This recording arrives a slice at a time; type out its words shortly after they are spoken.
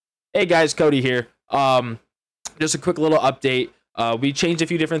Hey guys, Cody here. Just a quick little update. We changed a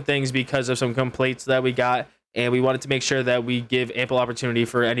few different things because of some complaints that we got, and we wanted to make sure that we give ample opportunity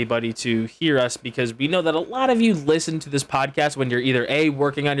for anybody to hear us because we know that a lot of you listen to this podcast when you're either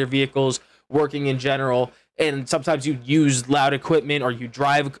working on your vehicles, working in general, and sometimes you use loud equipment or you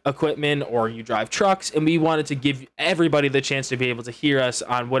drive equipment or you drive trucks, and we wanted to give everybody the chance to be able to hear us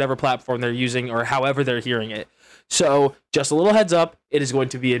on whatever platform they're using or however they're hearing it. So, just a little heads up, it is going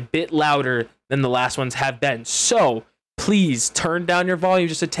to be a bit louder than the last ones have been. So, please turn down your volume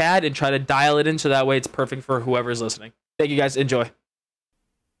just a tad and try to dial it in so that way it's perfect for whoever's listening. Thank you guys. Enjoy.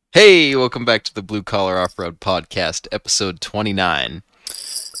 Hey, welcome back to the Blue Collar Off-Road Podcast, episode 29.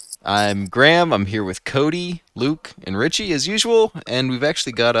 I'm Graham, I'm here with Cody, Luke, and Richie as usual, and we've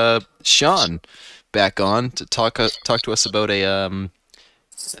actually got Shawn back on to talk to us about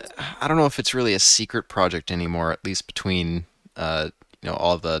I don't know if it's really a secret project anymore, at least between all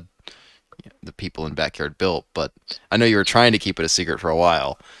the people in Backyard Built, but I know you were trying to keep it a secret for a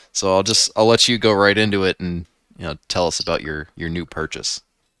while. So I'll let you go right into it and tell us about your new purchase.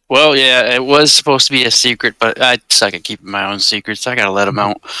 Well, yeah, it was supposed to be a secret, but I suck at keeping my own secrets. I gotta let them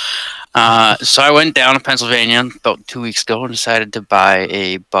out. So I went down to Pennsylvania about 2 weeks ago and decided to buy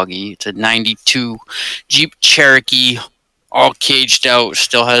a buggy. It's a '92 Jeep Cherokee, all caged out.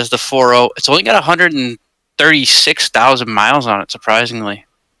 Still has the 4.0. It's only got 136,000 miles on it. Surprisingly,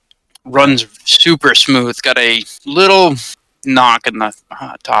 runs super smooth. Got a little knock in the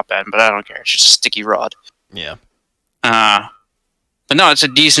top end, but I don't care. It's just a sticky rod. Yeah. But no, it's a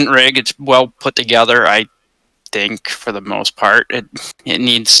decent rig. It's well put together, I think, for the most part. It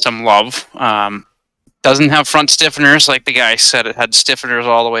needs some love. Doesn't have front stiffeners like the guy said. It had stiffeners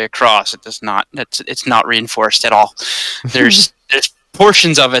all the way across. It does not. It's not reinforced at all. There's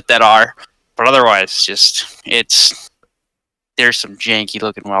portions of it that are, but otherwise, there's some janky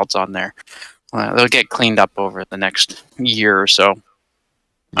looking welds on there. They'll get cleaned up over the next year or so.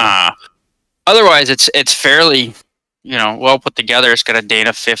 Otherwise, it's fairly well put together. It's got a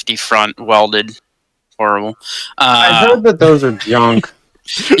Dana 50 front welded. Horrible. I heard that those are junk.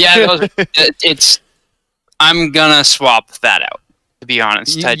 Yeah, I'm gonna swap that out. To be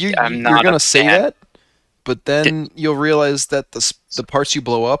honest, you're gonna say that, but then you'll realize that the parts you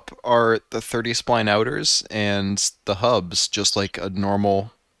blow up are the 30 spline outers and the hubs, just like a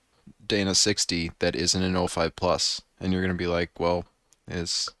normal Dana 60 that isn't an 05 plus, and you're gonna be like, well,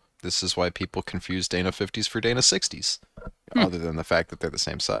 this is why people confuse Dana 50s for Dana 60s, other than the fact that they're the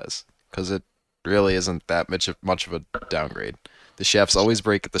same size, because it really isn't that much of a downgrade. The shafts always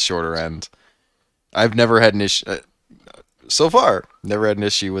break at the shorter end. I've never had an issue so far. Never had an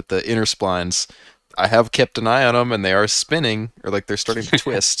issue with the inner splines. I have kept an eye on them, and they are spinning, or like they're starting to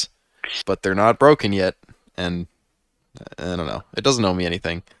twist, but they're not broken yet. And I don't know. It doesn't owe me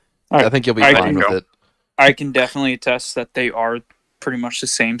anything. I think you'll be fine with it. I can definitely attest that they are pretty much the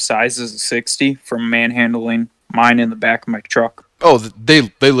same size as a 60 from manhandling mine in the back of my truck. Oh,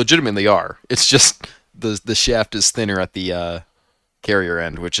 they legitimately are. It's just the shaft is thinner at the carrier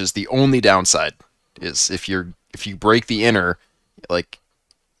end, which is the only downside. Is if you break the inner, like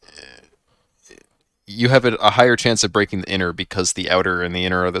you have a higher chance of breaking the inner because the outer and the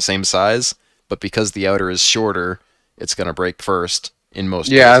inner are the same size, but because the outer is shorter, it's gonna break first in most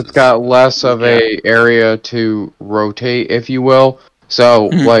cases. It's got less of a area to rotate, if you will. So,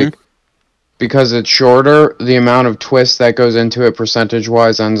 like, because it's shorter, the amount of twist that goes into it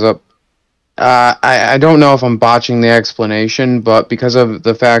percentage-wise ends up... I don't know if I'm botching the explanation, but because of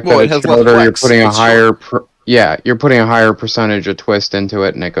the fact that it's shorter, you're putting a higher... you're putting a higher percentage of twist into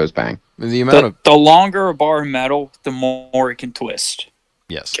it, and it goes bang. The longer a bar of metal, the more it can twist.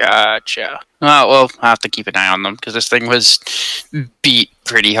 Yes. Gotcha. Well, I'll have to keep an eye on them because this thing was beat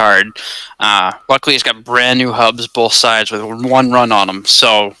pretty hard. Luckily, it's got brand new hubs both sides with one run on them.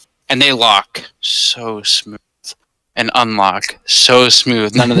 And they lock so smooth and unlock so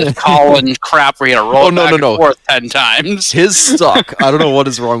smooth. None of this Colin crap where you gotta roll back and forth 10 times. His suck. I don't know what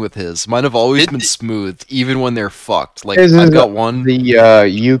is wrong with his. Mine have always been smooth, even when they're fucked. Like I've got one. The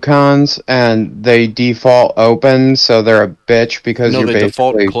Yukons, and they default open, so they're a bitch because you're basically...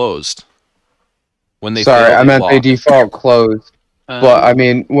 default closed. When they they default closed. But I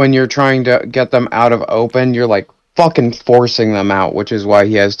mean, when you're trying to get them out of open, you're like fucking forcing them out, which is why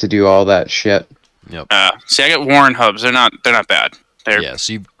he has to do all that shit. Yep. See, I got Warren hubs. They're not bad.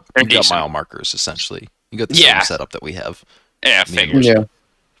 So you've got mile markers essentially. You got the same setup that we have. Yeah, figures. Yeah.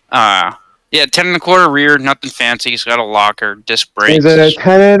 10 1/4 rear, nothing fancy. He's got a locker, disc brakes. Is it a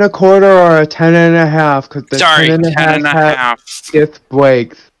 10 1/4 or a 10 1/2? 'Cause the 10 1/2. disc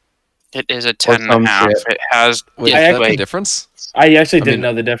brakes. It is a 10 and some a half. shit. It has. Wait, I is that the actually- difference? I actually I didn't mean-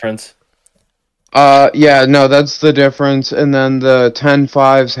 know the difference. Yeah, no, that's the difference. And then the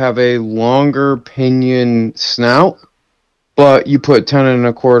 10.5s have a longer pinion snout, but you put 10 and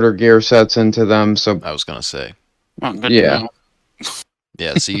a quarter gear sets into them, so I was gonna say. Well, good Yeah. to know.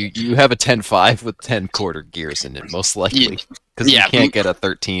 Yeah, so you have a 10.5 with 10 quarter gears in it, most likely, because Yeah. you can't get a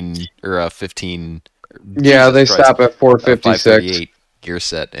 13 or a 15. yeah, Jesus they Christ, stop at a 456. 538 gear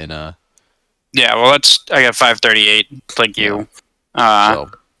set in a. Yeah, well, I got 538, like you.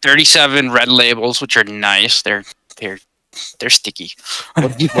 37 red labels, which are nice. They're sticky.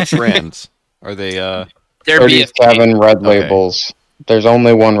 What brands are they? They're BFG. 37 red Okay. labels. There's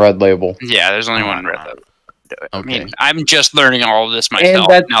only one red label. Yeah, there's only one red label. I Okay. mean, I'm just learning all of this myself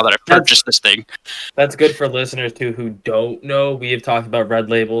that's- now that I've that's- purchased this thing. That's good for listeners too who don't know. We have talked about red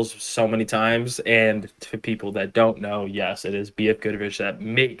labels so many times, and to people that don't know, yes, it is BF Goodrich that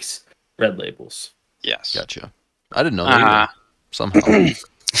makes red labels. Yes. Gotcha. I didn't know that either. Somehow.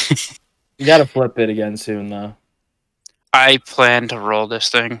 You got to flip it again soon, though. I plan to roll this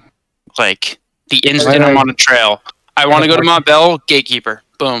thing like the instant I'm I- on a trail. I want to go to Montbell, Gatekeeper.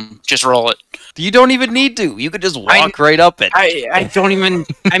 Boom, just roll it. You don't even need to. You could just walk right up it. I don't even.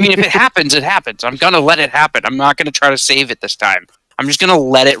 I mean, if it happens, it happens. I'm gonna let it happen. I'm not gonna try to save it this time. I'm just gonna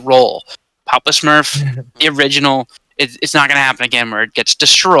let it roll. Papa Smurf, the original. It's not gonna happen again where it gets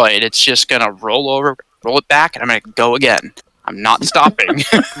destroyed. It's just gonna roll over, roll it back, and I'm gonna go again. I'm not stopping.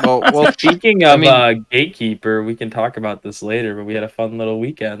 well, Speaking of mean- Gatekeeper, we can talk about this later, but we had a fun little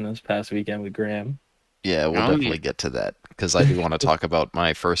weekend this past weekend with Graham. yeah, we'll Oh, definitely yeah. get to that because I do want to talk about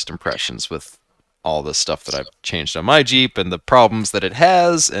my first impressions with all the stuff that I've changed on my Jeep and the problems that it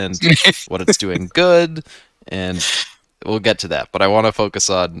has and what it's doing good, and we'll get to that. But I want to focus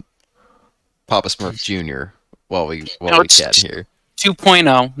on Papa Smurf Jr. while we can here.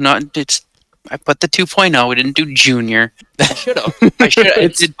 2.0. Not it's. I put the 2.0. We didn't do Junior. I should have. I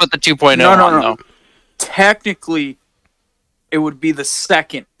did put the 2.0 No, on no. though. Technically, it would be the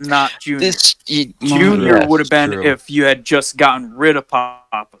second, not Junior. This Junior Yeah, would have been true. if you had just gotten rid of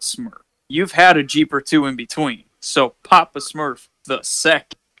Papa Smurf. You've had a Jeep or two in between. So Papa Smurf the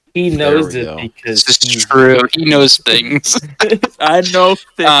second. He There knows we it go. because This is he's true. He knows things. I know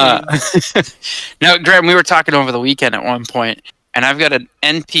things. Now, Graham, we were talking over the weekend at one point, and I've got an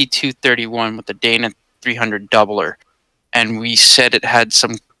NP231 with the Dana 300 doubler, and we said it had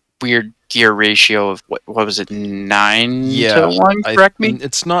some weird gear ratio of what was it, 9 Yeah, to 1? Correct me.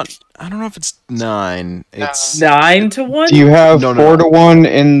 It's not. I don't know if it's 9. It's 9-1. Do you have No, 4-1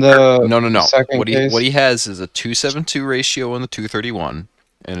 in the no. second What case? he has is a 272 ratio on the 231,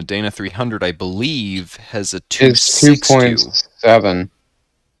 and a Dana 300, I believe, has a is 262. 2.7.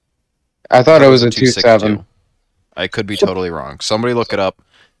 I thought it was a 2.7. I could be totally wrong. Somebody look it up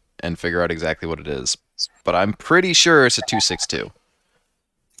and figure out exactly what it is. But I'm pretty sure it's a 262,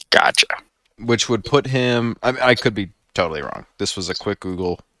 Gotcha. which would put him. I mean, I could be totally wrong. This was a quick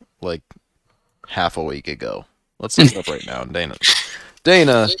Google like half a week ago. Let's look it up right now. Dana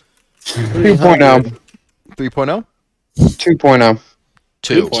 2.0. 3.0? 2.0.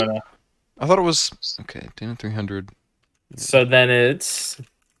 2. 2.0. I thought it was okay. Dana 300. So then it's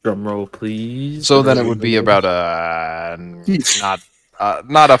drum roll, please. So then it would be about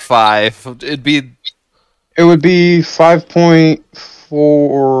not a 5. It'd be It would be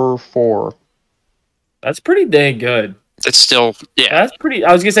 5.44. That's pretty dang good. It's still That's pretty.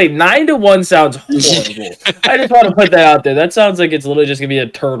 I was gonna say 9-1 sounds horrible. I just want to put that out there. That sounds like it's literally just gonna be a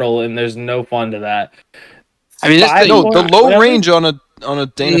turtle, and there's no fun to that. I mean, this Five- thing, no. The low whatever. range on a Dana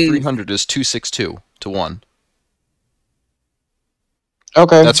Mm. 300 is 262 to 1.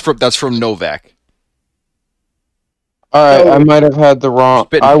 Okay. That's from Novak. All right. So- I might have had the wrong.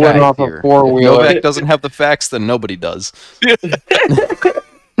 Spitting I went facts off here. a four-wheeler. If Novak doesn't have the facts, then nobody does.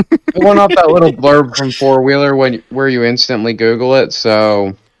 I went off that little blurb from four-wheeler where you instantly Google it.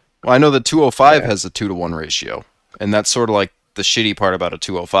 So Well, I know the 205 Yeah. has a 2-to-1 ratio, and that's sort of like the shitty part about a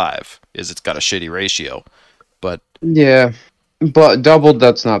 205 is it's got a shitty ratio. But yeah, but doubled.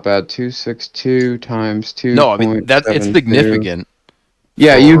 That's not bad. 262 times 2. no, I mean it's significant.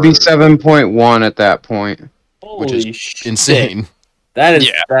 Yeah, you'd be for- 7.1 at that point. Which is Holy shit. Insane. That is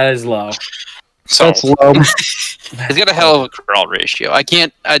Yeah. that is low. so That's low. it's got a hell of a crawl ratio. I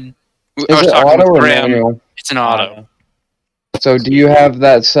can't. I Is was it talking auto with or Graham. manual? It's an auto. So do you have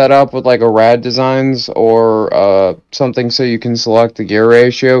that set up with like a rad designs or something so you can select the gear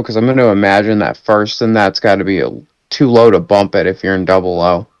ratio? Because I'm going to imagine that first, and that's got to be too low to bump it if you're in double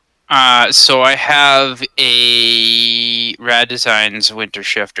low. So I have a Rad Designs winter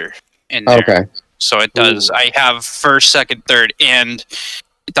shifter in there. Okay. So it does. Ooh. I have first, second, third, and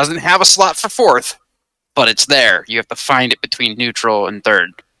It doesn't have a slot for fourth, but it's there. You have to find it between neutral and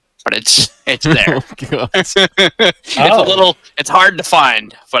third, but it's there. Oh, God. It's a little. It's hard to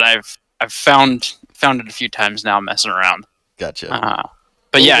find, but I've found it a few times now messing around. Gotcha.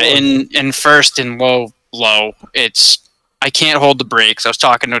 But yeah, in first and low, it's I can't hold the brakes. I was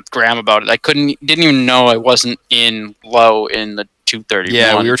talking to Graham about it. I didn't even know I wasn't in low in the 231.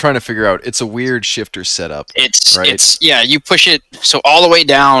 Yeah, we were trying to figure out. It's a weird shifter setup. It's you push it so all the way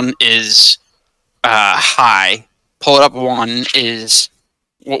down is high. Pull it up one is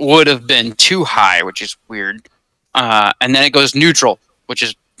what would have been too high, which is weird. And then it goes neutral, which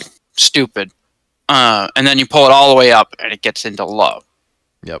is stupid. And then you pull it all the way up, and it gets into low.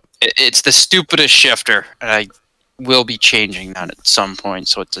 Yep. It's the stupidest shifter, and I will be changing that at some point.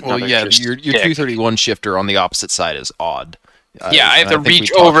 So it's another. Well, yeah, just your dick. 231 shifter on the opposite side is odd. Yeah, I have to think we reach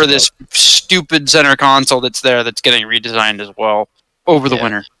talked over about- this stupid center console that's there that's getting redesigned as well over the Yeah.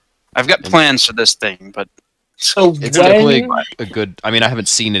 winter. I've got plans for this thing, but So It's when- definitely a good. I mean, I haven't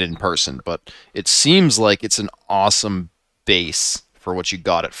seen it in person, but it seems like it's an awesome base for what you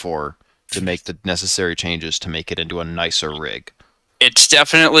got it for to make the necessary changes to make it into a nicer rig. it's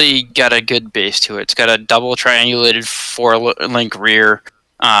definitely got a good base to it. It's got a double triangulated 4-link rear,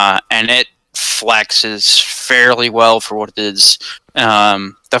 and it flexes fairly well for what it is.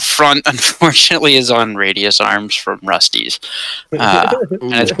 The front, unfortunately, is on radius arms from Rusty's.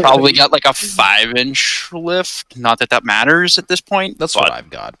 And it's probably got like a 5-inch lift. Not that matters at this point. That's but what I've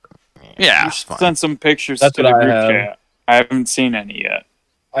got. Yeah. It's fine. Send some pictures That's to what the I group have. chat. I haven't seen any yet.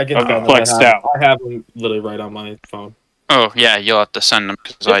 I can I've tell flexed that out. I have them literally right on my phone. Oh, yeah, you'll have to send them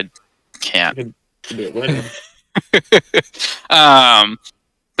because I can't. I can do it right now.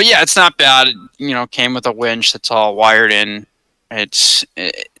 But yeah, it's not bad. It, came with a winch that's all wired in. It's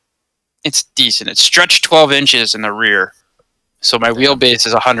decent. It's stretched 12 inches in the rear, so my wheelbase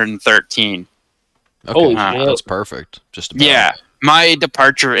is 113. Okay, Holy shit. that's perfect. Just about. Yeah, my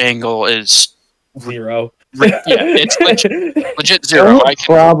departure angle is 0. it's legit The 0. only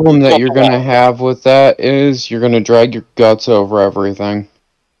problem that you're gonna have with that is you're gonna drag your guts over everything.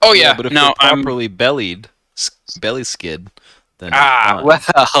 Oh yeah, but if no, they're I'm. properly belly skid, then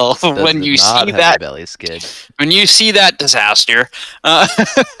Well, when you see that, belly skid. disaster,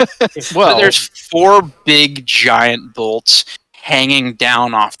 Well, there's 4 big giant bolts hanging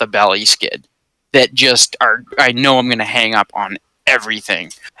down off the belly skid that just are. I know I'm going to hang up on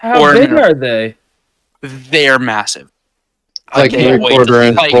everything. How Or- big are they? They're massive, Like can't wait to 3/4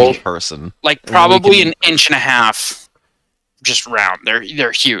 inch like- bolt. person. like And we probably can- an inch and a half, just round.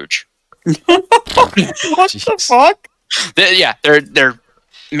 They're huge. Jeez. Fuck. They're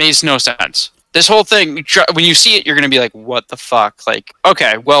makes no sense. This whole thing, when you see it, you're gonna be like, "What the fuck?" Like,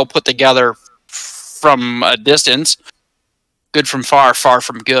 okay, well put together from a distance, good from far, far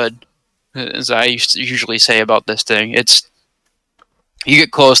from good, as I used to usually say about this thing. You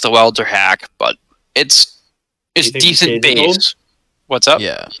get close, the welds are hack, but it's You think the decent cage will hold? base. What's up?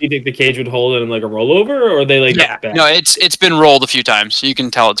 Yeah. Do you think the cage would hold it in like a rollover, or are they like Yeah, that bad? no, it's been rolled a few times. You can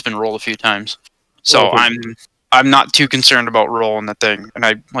tell it's been rolled a few times. So Okay. I'm not too concerned about rolling the thing.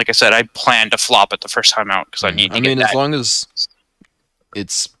 And like I said, I plan to flop it the first time out because I need to I mean, get as that. long as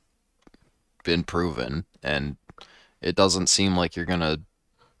it's been proven and it doesn't seem like you're gonna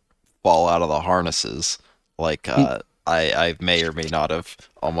fall out of the harnesses like I may or may not have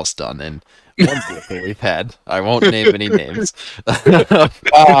almost done in one vehicle we've had. I won't name any names. You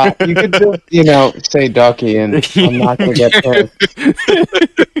could just, say Ducky, and I'm not gonna get pissed.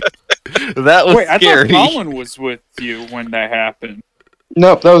 That was Wait, I scary. thought Colin was with you when that happened.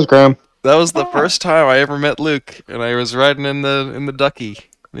 Nope, that was Graham. That was the Oh. first time I ever met Luke, and I was riding in the Ducky.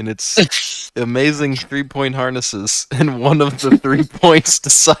 I mean, it's amazing 3-point harnesses, and one of the 3 points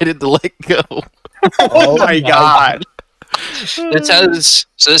decided to let go. Oh my god! This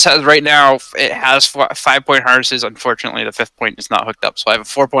has right now. It has 5-point harnesses. Unfortunately, the 5th point is not hooked up. So I have a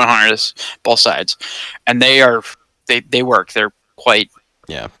 4-point harness, both sides, and they work. They're quite.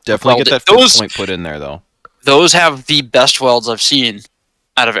 Yeah, definitely get that Well, 5th point put in there, though. Those have the best welds I've seen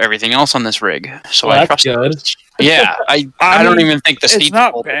out of everything else on this rig. So Well, I that's trust it. good. Yeah, I I don't mean, even think the it's seats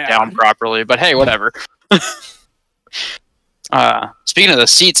not hold it bad. down properly, but hey, whatever. Speaking of the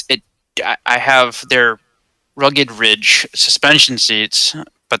seats, I have their rugged ridge suspension seats,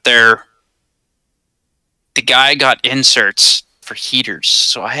 but the guy got inserts for heaters,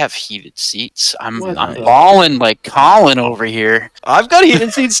 so I have heated seats. I'm What I'm the- balling like Colin over here. I've got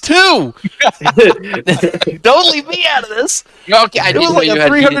heated seats too. Don't leave me out of this. Okay, I It didn't was know like you a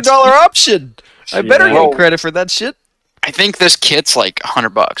had heated $300 option. I better Yeah. get credit for that shit. I think this kit's like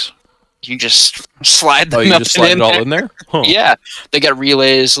 $100. You just slide them Oh, you up just and slide it all there. in there? Huh. Yeah, they got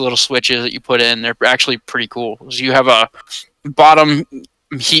relays, little switches that you put in. They're actually pretty cool. So you have a bottom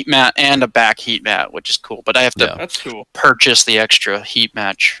heat mat and a back heat mat, which is cool. But I have to Yeah. That's cool. purchase the extra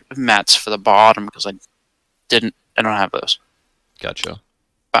mats for the bottom because I don't have those. Gotcha.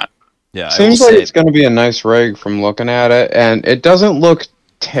 But- Yeah, I will Seems like say it's going to be a nice rig from looking at it, and it doesn't look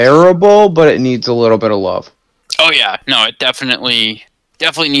terrible, but it needs a little bit of love. Oh yeah, no, it definitely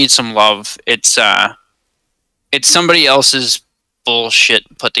needs some love. It's somebody else's bullshit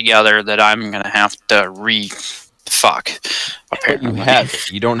put together that I'm gonna have to fuck. but Apparently, you have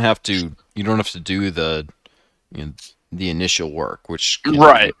it. You don't have to do the the initial work, which can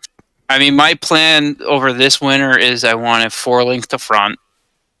right. I mean, my plan over this winter is I want a 4-link to front,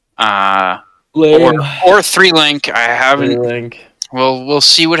 or 3-link. I haven't. Link. Well, we'll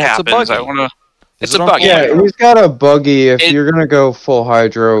see what It's a happens. I buggy. want to. Is It's it a on buggy. full Yeah, hydro? he's got a buggy. If It- you're going to go full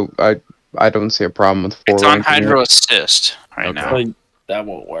hydro, I don't see a problem with 4 It's on link in hydro it. assist right Okay. now. Like, that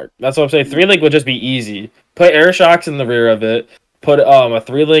won't work. That's what I'm saying. 3-link would just be easy. Put air shocks in the rear of it. Put a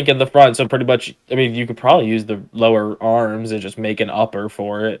 3-link in the front. So pretty much, I mean, you could probably use the lower arms and just make an upper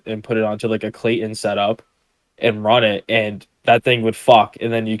for it and put it onto like a Clayton setup and run it, and that thing would fuck.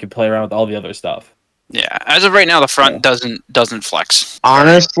 And then you could play around with all the other stuff. Yeah, as of right now, the front doesn't flex.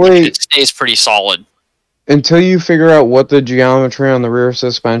 Honestly, It stays pretty solid. until you figure out what the geometry on the rear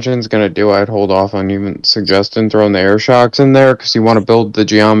suspension is going to do, I'd hold off on even suggesting throwing the air shocks in there, because you want to build the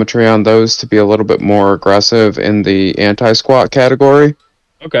geometry on those to be a little bit more aggressive in the anti-squat category.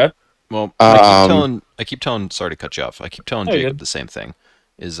 Okay. Well, I keep telling. Sorry to cut you off. I keep telling Oh, you're Jacob good. the same thing.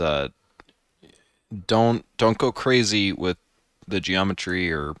 Is don't go crazy with the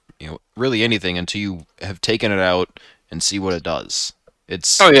geometry or really anything until you have taken it out and see what it does.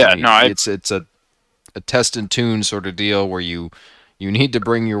 It's Oh, yeah, it's a test and tune sort of deal where you need to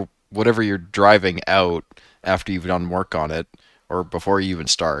bring your whatever you're driving out after you've done work on it or before you even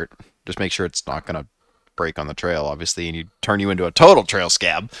start. Just make sure it's not gonna break on the trail, obviously, and you turn you into a total trail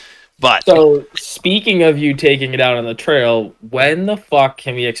scab. But So, speaking of you taking it out on the trail, when the fuck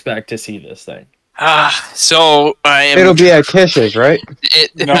can we expect to see this thing? So I am. It'll be at Kish's, right?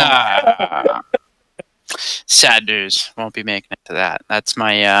 No. Sad news. Won't be making it to that. That's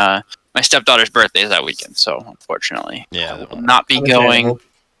my my stepdaughter's birthday is that weekend, so unfortunately, Yeah, I will well, not be going.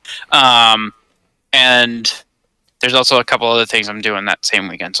 Understandable. And there's also a couple other things I'm doing that same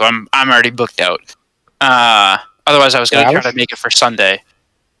weekend, so I'm already booked out. Otherwise, I was gonna try to make it for Sunday.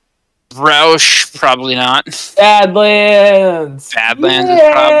 Roush, probably not. Badlands. Badlands is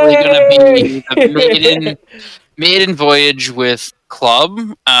probably gonna be the maiden voyage with club.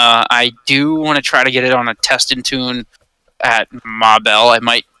 I do want to try to get it on a test and tune at Mabel. I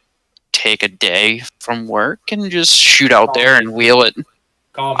might take a day from work and just shoot out there and wheel it.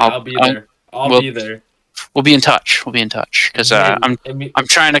 Call me. I'll be there. I'll be there. We'll be in touch. We'll be in touch because I'm And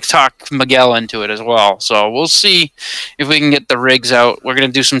trying to talk Miguel into it as well. So we'll see if we can get the rigs out. We're gonna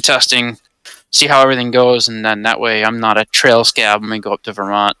do some testing, see how everything goes, and then that way I'm not a trail scab when we go up to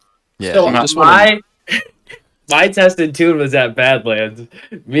Vermont. yeah. So you just wanna- my test and tune was at Badlands.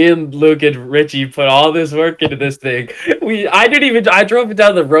 Me and Luke and Richie put all this work into this thing. I drove it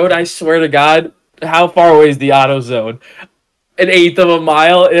down the road. I swear to God, how far away is the auto zone? An eighth of a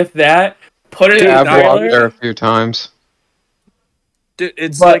mile, if that. Put it in Yeah, the I've walked there dialer. a few times. Dude,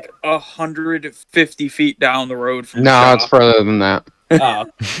 it's But- like 150 feet down the road from No, Shaw. it's further than that. Oh.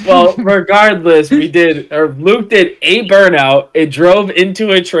 Well, regardless, Luke did a burnout. It drove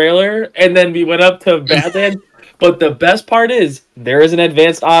into a trailer, and then we went up to Badlands. But the best part is there is an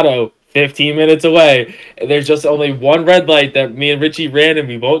advanced auto 15 minutes away, and there's just only one red light that me and Richie ran, and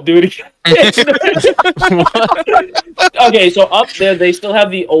we won't do it again. Okay, so up there they still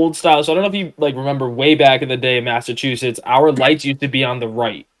have the old style. So I don't know if you remember way back in the day in Massachusetts, our lights used to be on the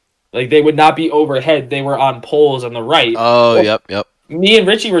right. Like they would not be overhead; they were on poles on the right. Oh, yep. Me and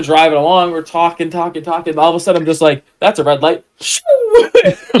Richie were driving along, we're talking. All of a sudden, I'm just like, "That's a red light."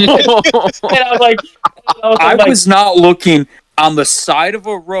 And I was like, I was not looking on the side of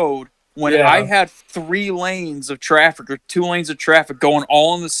a road when Yeah. I had 3 lanes of traffic or 2 lanes of traffic going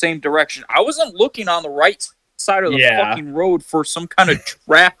all in the same direction. I wasn't looking on the right side of the Yeah. fucking road for some kind of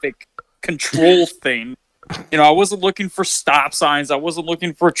traffic control thing. I wasn't looking for stop signs. I wasn't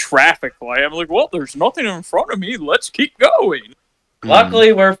looking for a traffic light. I'm like, well, there's nothing in front of me. Let's keep going.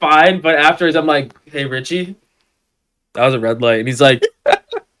 Luckily, we're fine. But afterwards, I'm like, "Hey, Richie, that was a red light," and he's like,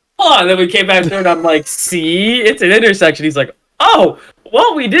 "Oh." And then we came back through, and I'm like, "See, it's an intersection." He's like, "Oh,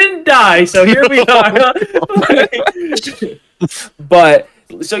 well, we didn't die, so here we are." But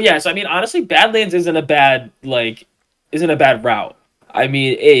so I mean, honestly, Badlands isn't a bad route. I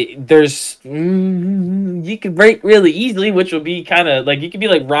mean, you can break really easily, which will be kind of like you could be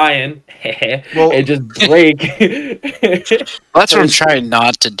like Ryan Well- and just break. That's what I'm trying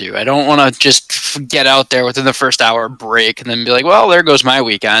not to do. I don't want to just get out there within the first hour, break, and then be like, well, there goes my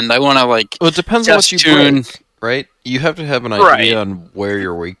weekend. I want to, like, Well, it depends on what just you tune. break, right? You have to have an Right. idea on where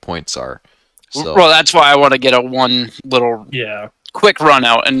your weak points are. So, Well, that's why I want to get a one little Yeah. quick run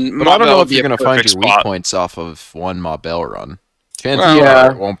out. And but I don't Mabel know would if be you're a going to find perfect your weak spot. points off of one Mabel run. Chances Well,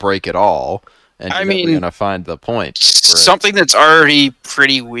 are it won't break at all, and I you're mean, going to find the point. for it. Something that's already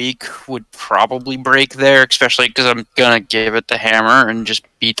pretty weak would probably break there, especially because I'm gonna give it the hammer and just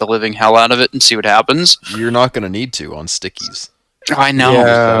beat the living hell out of it and see what happens. You're not going to need to on stickies. I know.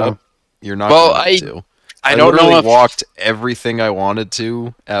 Yeah. You're not Well, going to need to. I don't literally know if walked everything I wanted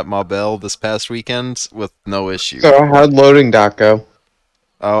to at Mabel this past weekend with no issue. So how'd loading dock go?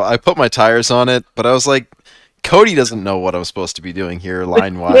 I put my tires on it, but I was like, Cody doesn't know what I'm supposed to be doing here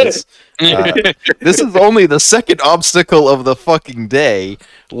line-wise. This is only the second obstacle of the fucking day.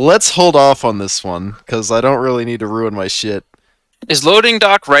 Let's hold off on this one, because I don't really need to ruin my shit. is loading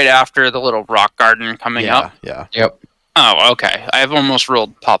dock right after the little rock garden coming up. Yeah. Yep. Oh, okay. I've almost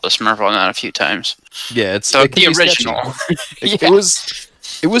rolled Papa Smurf on that a few times. Yeah, it's So it can the be sketchy. original.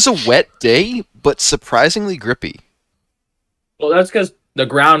 It was a wet day, but surprisingly grippy. Well, that's because the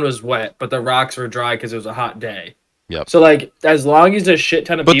ground was wet, but the rocks were dry because it was a hot day. Yep. So like, as long as a shit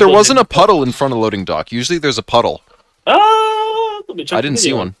ton of But people there wasn't a didn't- puddle in front of loading dock. Usually there's a puddle. Oh, let me check I the didn't see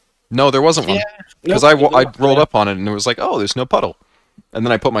video. one. No, there wasn't one. Yeah. Because I rolled up on it and it was like, oh, there's no puddle. And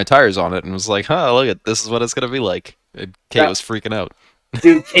then I put my tires on it and was like, huh, look at this is what it's gonna be like. And Kate Yeah. was freaking out.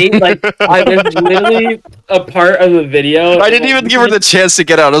 Dude, Kate, like, there's literally a part of the video. I didn't even give her the chance to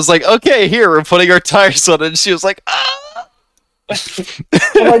get out. I was like, okay, here, we're putting our tires on it. And she was like, ah.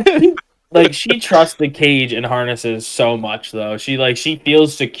 like she trusts the cage and harnesses so much, though. She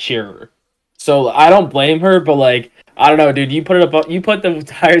feels secure. So I don't blame her, but like, I don't know, dude. You put the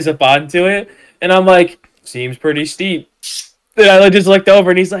tires up onto it, and I'm like, seems pretty steep. Then I just looked over,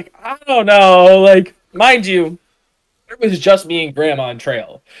 and he's like, I don't know, like, mind you. It was just me and Graham on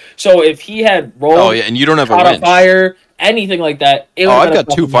trail. So if he had rolled, Oh, yeah, and you don't have a caught a winch. fire, anything like that, it Oh, would've I've been a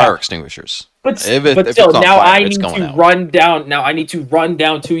got 2 fucking fire mess. extinguishers. But If it's still, on now fire, I it's need going to out. run down. Now I need to run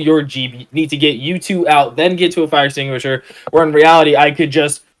down to your Jeep. You need to get you two out, then get to a fire extinguisher. Where in reality, I could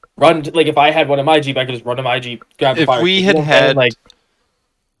just run. Like if I had one in my Jeep, I could just run to my Jeep, grab the If fire. we had extinguisher, and, had like,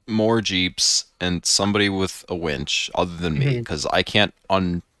 more Jeeps and somebody with a winch other than me, Mhm. because I can't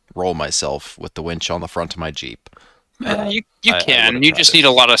unroll myself with the winch on the front of my Jeep. You I can. would've You tried just it. need a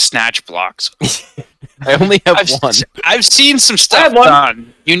lot of snatch blocks. I only have one. I've seen some I stuff have one.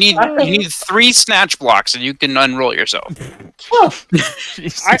 done. You need I have- 3 snatch blocks and you can unroll yourself.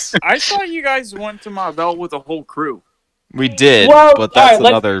 I thought you guys went to Marbella with a whole crew. We did, Well, but that's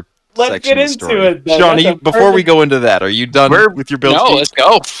alright, another let's section get of the into story. it, then. Shawn, That's a before we perfect- go into that, are you done We're- with your build No, sheet? let's go.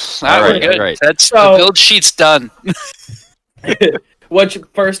 All We're right, good. right. That's So- the build sheet's done. Which,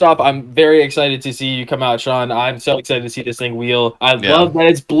 first off, I'm very excited to see you come out, Shawn. I'm so excited to see this thing wheel. I Yeah. love that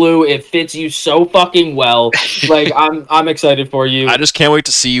it's blue. It fits you so fucking well. Like I'm excited for you. I just can't wait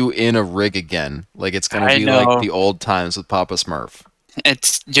to see you in a rig again. Like it's gonna I be know. like the old times with Papa Smurf.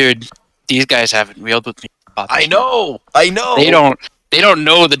 Dude, these guys haven't wheeled with me. about this. I know. They don't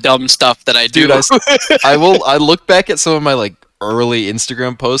know the dumb stuff that I do. Dude, I look back at some of my like early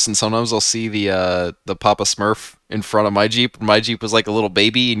Instagram posts, and sometimes I'll see the Papa Smurf in front of my Jeep. My Jeep was like a little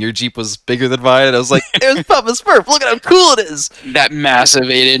baby, and your Jeep was bigger than mine. And I was like, "There's Papa Smurf! Look at how cool it is!" That massive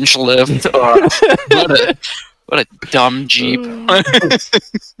 8-inch lift. Oh, what a dumb Jeep.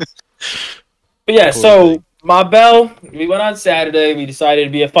 But yeah, Cool so thing. Mabel, we went on Saturday. We decided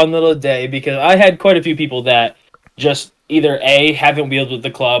it'd be a fun little day because I had quite a few people that just either A, haven't wheeled with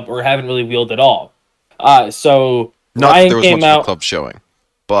the club or haven't really wheeled at all. So Not that Ryan there was came much of out the club showing,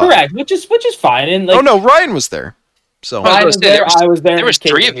 but correct, which is fine. And like oh no, Ryan was there. So Well, Ryan was was gonna say, there, there was- I was there. There was and Kate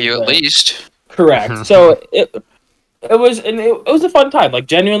 3 of was you at there. least. Correct. So it was a fun time. Like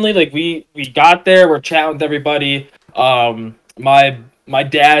genuinely, like we got there, we're chatting with everybody. My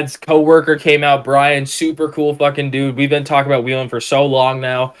dad's coworker came out, Brian, super cool fucking dude. We've been talking about wheeling for so long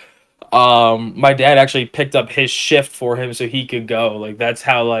now. My dad actually picked up his shift for him so he could go. Like that's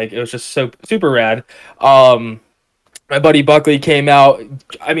how like it was just so super rad. My buddy Buckley came out.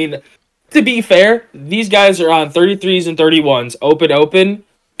 I mean, to be fair, these guys are on 33s and 31s, open,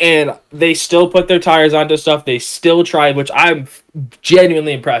 and they still put their tires onto stuff. They still tried, which I'm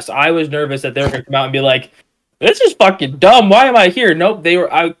genuinely impressed. I was nervous that they were going to come out and be like, this is fucking dumb. Why am I here? Nope, they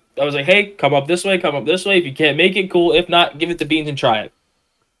were. I was like, hey, come up this way. If you can't make it, cool. If not, give it to Beans and try it.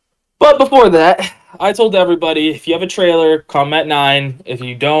 But before that, I told everybody, if you have a trailer, come at 9. If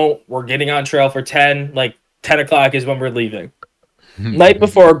you don't, we're getting on trail for 10. Like 10 o'clock is when we're leaving. Night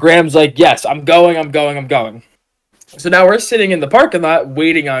before, Graham's like, yes, I'm going. So now we're sitting in the parking lot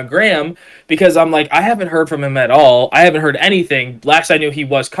waiting on Graham because I'm like, I haven't heard from him at all. I haven't heard anything. Last I knew he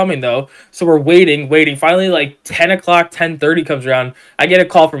was coming though. So we're waiting. Finally, like 10 o'clock, 10:30 comes around. I get a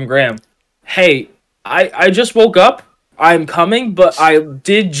call from Graham. Hey, I just woke up. I'm coming, but I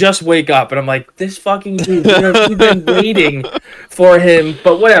did just wake up. And I'm like, this fucking dude, we've been waiting for him.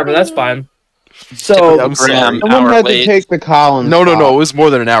 But whatever, that's fine. So I'm sorry. Graham, Someone hour had late. to take the Collins. No, it spot. was more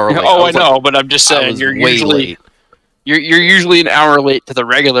than an hour late. Oh, I was like- know, but I'm just I saying was you're way usually late. you're usually an hour late to the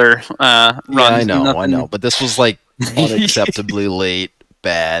regular runs. Yeah, I know, Nothing- but this was like unacceptably late.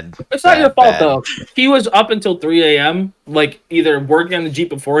 Bad. it's not your bad, fault bad. though. He was up until 3 a.m. like either working on the Jeep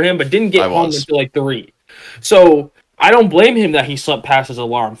before him, but didn't I get home was. until like 3. So I don't blame him that he slept past his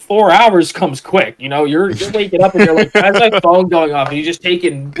alarm. 4 hours comes quick. You know, you're waking up and you're like, why's my phone going off? And you just take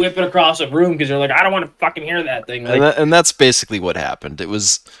it and whip it across the room because you're like, I don't want to fucking hear that thing. Like, And that's basically what happened. It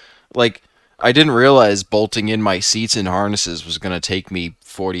was like I didn't realize bolting in my seats and harnesses was going to take me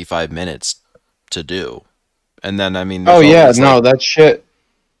 45 minutes to do. And then I mean, Oh there's yeah, always, no, like- that shit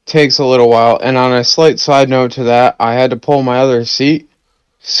takes a little while. And on a slight side note to that, I had to pull my other seat.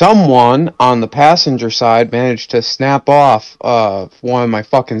 Someone on the passenger side managed to snap off one of my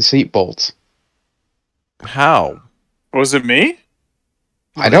fucking seat bolts. how? Was it me?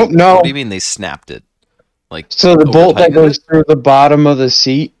 I don't know. What do you mean they snapped it? Like So the bolt that over-tightened goes it? through the bottom of the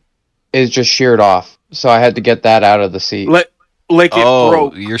seat is just sheared off. So I had to get that out of the seat. Like it Oh,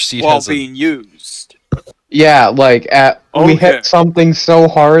 broke your seat while has a being used. Yeah, like we Okay. hit something so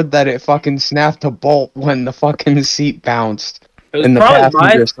hard that it fucking snapped a bolt when the fucking seat bounced it was in the probably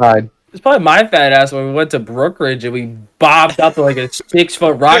passenger side. it's probably my fat ass when we went to Brookridge and we bobbed up to like a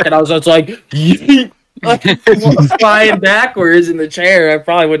 6-foot rocket. I was just like, yeet, like flying backwards in the chair. I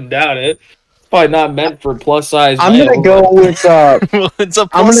probably wouldn't doubt it. It's probably not meant for plus size. I'm gonna male, go with well, it's a I'm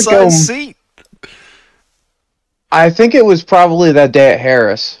gonna plus go- size seat. I think it was probably that day at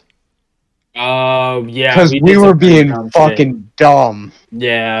Harris. Yeah, Because did we some were pretty being dumb shit. fucking dumb.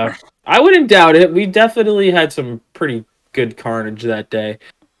 Yeah, I wouldn't doubt it. We definitely had some pretty good carnage that day.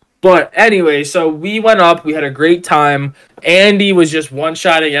 But anyway, so we went up. We had a great time. Andy was just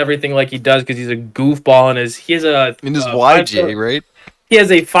one-shotting everything like he does because he's a goofball and he has a In his uh, YJ, right? He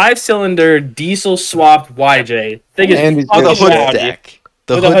has a 5-cylinder diesel swapped YJ. Thing is Andy's fucking The good hood shit. loud. stack.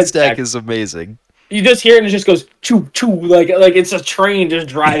 The With a hood hood stack stack. is amazing. You just hear it and it just goes choo choo like it's a train just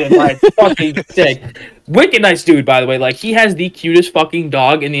driving by. It's fucking sick. Wicked nice dude, by the way. Like he has the cutest fucking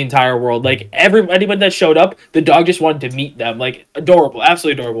dog in the entire world. Like anyone that showed up, the dog just wanted to meet them. Like adorable,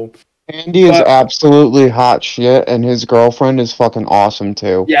 absolutely adorable. Andy is But- absolutely hot shit, and his girlfriend is fucking awesome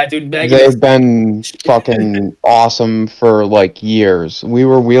too. Yeah, dude. Megan They've is- been fucking awesome for like years. We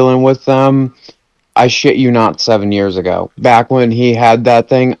were wheeling with them, I shit you not, 7 years ago. Back when he had that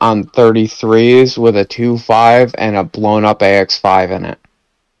thing on 33s with a 2.5 and a blown up AX5 in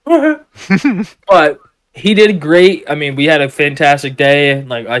it. But he did great. I mean, we had a fantastic day.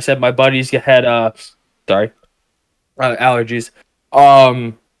 Like I said, my buddies had allergies.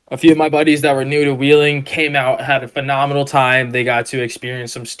 A few of my buddies that were new to wheeling came out, had a phenomenal time. They got to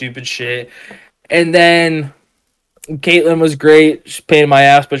experience some stupid shit. And then Caitlin was great. She's a pain in my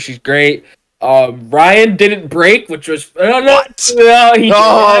ass, but she's great. Ryan didn't break, which was What? No, he did.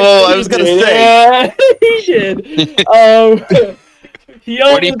 Oh, Actually, I was he gonna did. say. Yeah, he did. He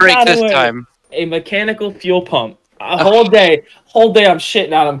What did he almost break got this away. time? A mechanical fuel pump. A whole day I'm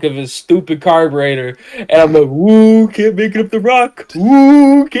shitting on him because of his stupid carburetor, and I'm like, "Woo, can't make it up the rock.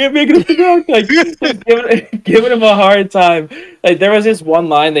 Woo, can't make it up the rock." Like just giving him a hard time. Like there was this one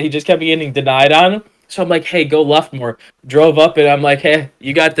line that he just kept getting denied on. So I'm like, "Hey, go left more." Drove up, and I'm like, "Hey,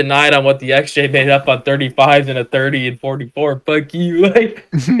 you got denied on what the XJ made up on 35s and a 30 and 44. Fuck you!" Like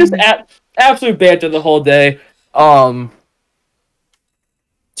just absolute banter the whole day.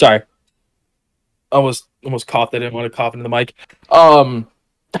 Sorry. Almost coughed. I didn't want to cough into the mic.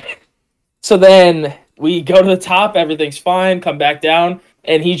 So then we go to the top, everything's fine, come back down,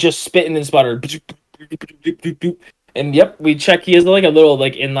 and he's just spitting and sputtering. And yep, we check. He has like a little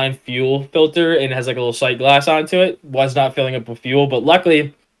like inline fuel filter and has like a little sight glass onto it. Was not filling up with fuel, but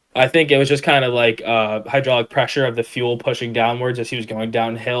luckily, I think it was just kind of like hydraulic pressure of the fuel pushing downwards as he was going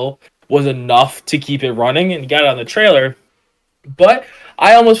downhill was enough to keep it running and got it on the trailer. But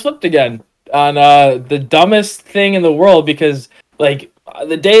I almost flipped again on the dumbest thing in the world because like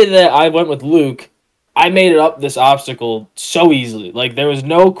the day that I went with Luke, I made it up this obstacle so easily. Like there was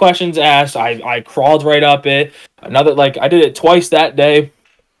no questions asked. I crawled right up it. I did it twice that day.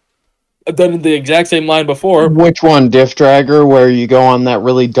 I've done the exact same line before. Which one, diff dragger, where you go on that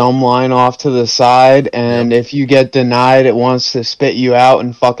really dumb line off to the side, and if you get denied, it wants to spit you out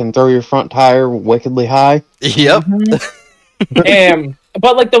and fucking throw your front tire wickedly high? Yep. And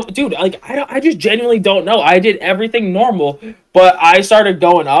but like the dude, like I just genuinely don't know. I did everything normal, but I started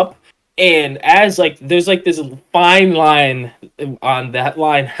going up, and as like there's like this fine line on that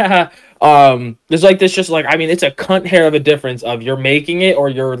line. There's like this just like I mean it's a cunt hair of a difference of you're making it or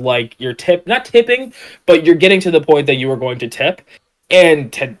you're not tipping, but you're getting to the point that you were going to tip.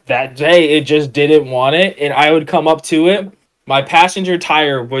 And that day it just didn't want it, and I would come up to it. My passenger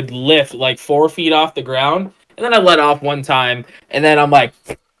tire would lift like 4 feet off the ground, and then I let off one time, and then I'm like,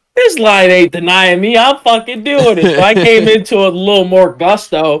 this line ain't denying me. I'm fucking doing it. So I came into a little more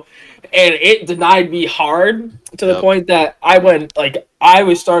gusto, and it denied me hard to the Yep. point that I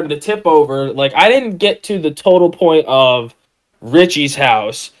was starting to tip over. Like I didn't get to the total point of Richie's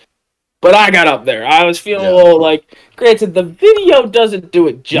house, but I got up there. I was feeling a little like. Granted, the video doesn't do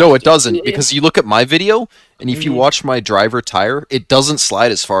it justice. No, it doesn't, because you look at my video, and if you Mhm. watch my driver tire, it doesn't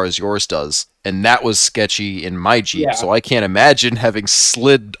slide as far as yours does, and that was sketchy in my Jeep, Yeah. so I can't imagine having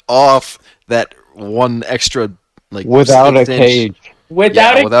slid off that one extra, like, Without a 6 inch. cage.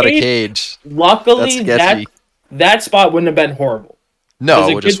 Without a a cage. cage. Luckily, That's sketchy. that spot wouldn't have been horrible. No,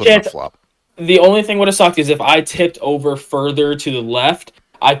 There's a it just good would have chance- flop. The only thing would have sucked is if I tipped over further to the left,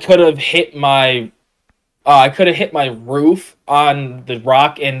 I could have hit my roof on the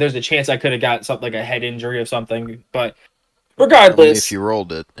rock, and there's a chance I could have got something like a head injury or something. But Only regardless, if you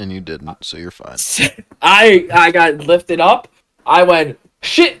rolled it, and you didn't, so you're fine. I got lifted up. I went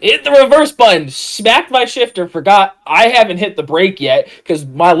shit, hit the reverse button, smacked my shifter, forgot I haven't hit the brake yet because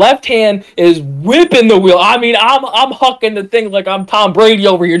my left hand is whipping the wheel. I mean, I'm hucking the thing like I'm Tom Brady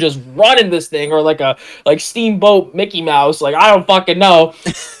over here, just running this thing, or like Steamboat Mickey Mouse. Like I don't fucking know.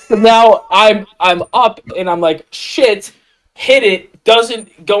 So now I'm up and I'm like shit, hit it.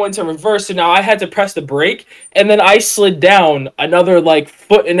 Doesn't go into reverse, so now I had to press the brake, and then I slid down another like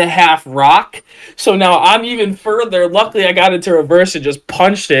 1.5 foot rock. So now I'm even further. Luckily, I got into reverse and just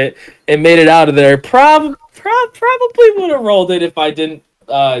punched it and made it out of there. Probably would have rolled it if I didn't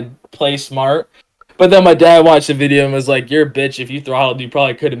play smart. But then my dad watched the video and was like, "You're a bitch. If you throttled, you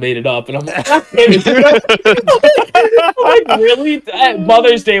probably could have made it up." And I'm like, "God damn it, dude!" Like really? At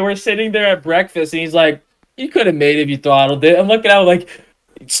Mother's Day, we're sitting there at breakfast, and he's like, "You could have made it if you throttled it." I'm looking at him like,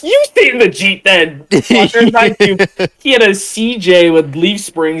 "You stayed in the Jeep then." Fucker. Mind you, he had a CJ with leaf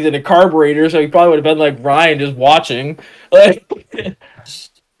springs and a carburetor, so he probably would have been like Ryan just watching. Like,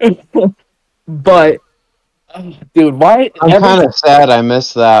 but, oh, dude, why? I'm kind of sad I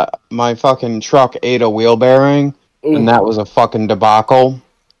missed that. My fucking truck ate a wheel bearing, and that was a fucking debacle.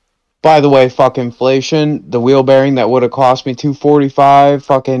 By the way, fuck inflation. The wheel bearing that would have cost me $245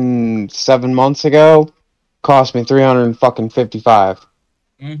 fucking 7 months ago cost me $355.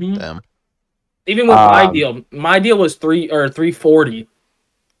 Mm-hmm. Damn. Even with my deal was 340.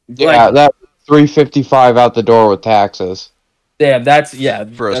 Yeah, Like, that $355 out the door with taxes. damn,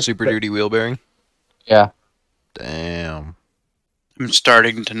 For a that's Super Duty wheel bearing? Yeah. Damn. I'm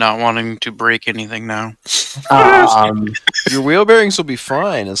starting to not wanting to break anything now. Your wheel bearings will be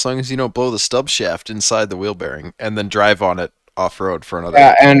fine as long as you don't blow the stub shaft inside the wheel bearing and then drive on it off-road for another.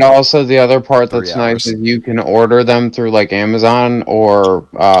 Yeah, and also the other part 3 that's nice hours. is you can order them through like Amazon or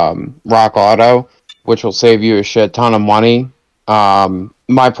Rock Auto, which will save you a shit ton of money.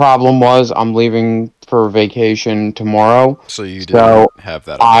 My problem was I'm leaving for vacation tomorrow. So you didn't So have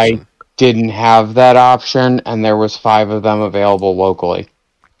that option. didn't have that option, and there was 5 of them available locally.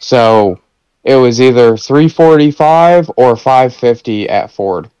 So it was either $345 or $550 at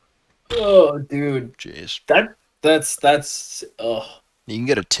Ford. oh, dude, Jeez. that's You can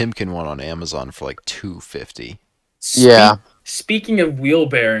get a Timken one on Amazon for like $250. Yeah. Speaking of wheel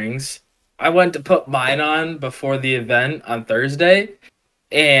bearings, I went to put mine on before the event on Thursday,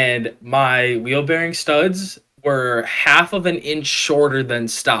 and my wheel bearing studs were half of an inch shorter than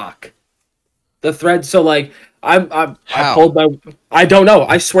stock. The thread, so like I How? pulled my. I don't know.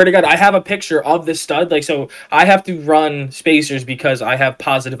 I swear to God, I have a picture of the stud. Like, so I have to run spacers because I have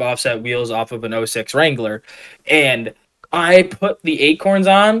positive offset wheels off of an '06 Wrangler, and I put the acorns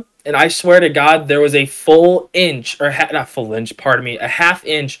on, and I swear to God, there was a full inch, or not full inch, pardon me, a half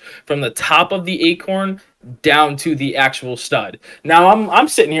inch from the top of the acorn down to the actual stud. Now I'm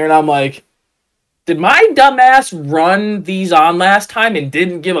sitting here and I'm like, did my dumbass run these on last time and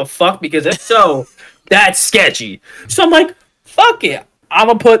didn't give a fuck? Because if so, that's sketchy. So I'm like, fuck it. I'm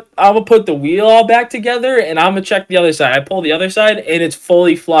gonna put the wheel all back together and I'm gonna check the other side. I pull the other side and it's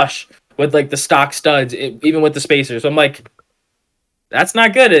fully flush with like the stock studs, even with the spacers. So I'm like, that's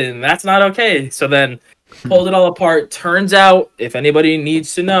not good and that's not okay. So then pulled it all apart. Turns out, if anybody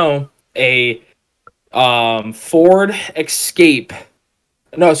needs to know, a Ford Escape.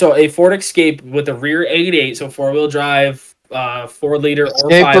 No, so a Ford Escape with a rear 8.8, so 4-wheel drive, 4 liter or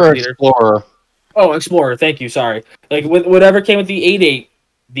Escape 5 or liter. Explorer? Oh, Explorer. Thank you. Sorry. Like with whatever came with the 8.8,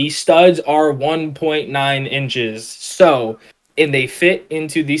 the studs are 1.9 inches. So, and they fit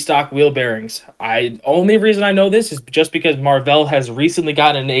into the stock wheel bearings. Only reason I know this is just because Marvell has recently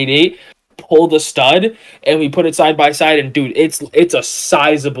gotten an 8.8, pulled a stud, and we put it side by side. And dude, it's a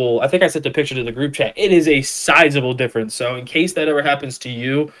sizable. I think I sent the picture to the group chat. It is a sizable difference. So in case that ever happens to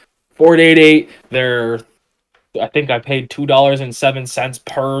you, Ford 8.8, I think I paid $2.07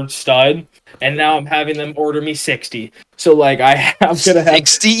 per stud, and now I'm having them order me 60. So like I'm gonna have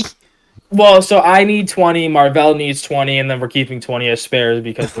 60? well, so I need 20, Marvell needs 20, and then we're keeping 20 as spares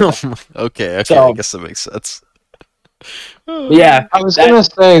because Okay, So- I guess that makes sense. yeah, I was that- gonna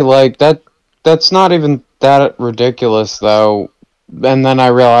say like that's not even that ridiculous though. And then I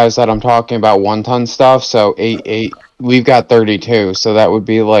realized that I'm talking about 1-ton stuff, so 8.8 we've got 32, so that would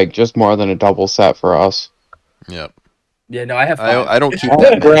be like just more than a double set for us. Yep. yeah, no, I have 5. I don't keep that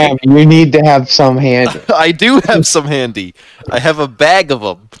many. Graham, you need to have some handy. I do have some handy. I have a bag of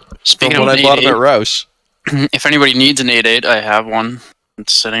them Speaking from of when I bought them at 8.8, Roush. if anybody needs an 8.8, I have one.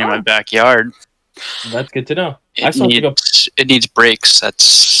 It's sitting in my backyard. That's good to know. I It still have to go. needs brakes.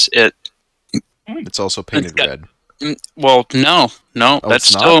 That's it. It's also painted got- red. Well, no, Oh,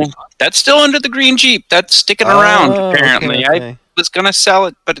 that's it's not? still under the green Jeep. That's sticking around. Oh, Apparently, I okay. was gonna sell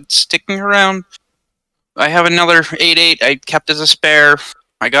it, but it's sticking around. I have another 8.8 I kept as a spare.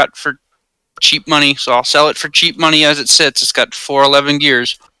 I got for cheap money, so I'll sell it for cheap money as it sits. It's got 411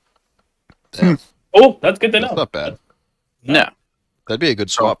 gears. Damn, Oh, that's good to that's know. not bad. No, That'd be a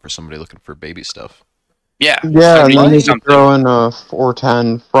good swap for somebody looking for baby stuff. yeah, Yeah, and then you something. could throw in a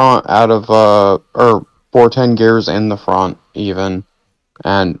 410 front out of or 410 gears in the front even,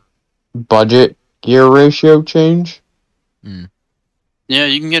 and budget gear ratio change. Yeah,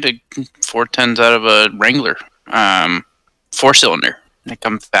 you can get a 410s out of a Wrangler, 4-cylinder. They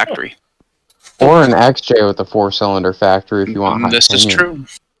come factory. Or an XJ with a 4-cylinder factory if you want high This is pinion. true.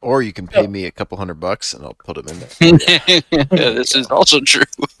 Or you can pay me a couple $100 and I'll put them in there. This is also true.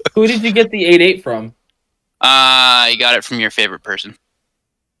 Who did you get the 8.8 from? I got it from your favorite person.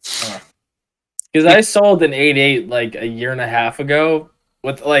 Because I sold an 8.8 like a year and a half ago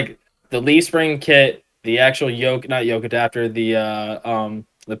with like the leaf spring kit, the actual not yoke adapter, the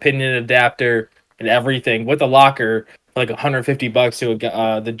pinion adapter and everything with a locker for like $150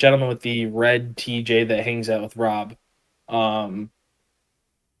 to the gentleman with the red TJ that hangs out with Rob.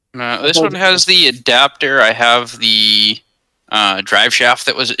 This one has the adapter. I have the drive shaft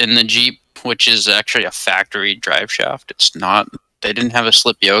that was in the Jeep, which is actually a factory drive shaft. It's not. They didn't have a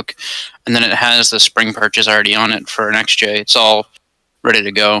slip yoke, and then it has the spring perches already on it for an XJ. It's all ready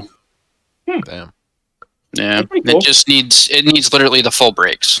to go. Damn. Yeah, That's pretty cool. it needs literally the full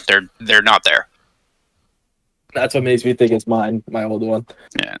brakes. They're not there. That's what makes me think it's mine, my old one.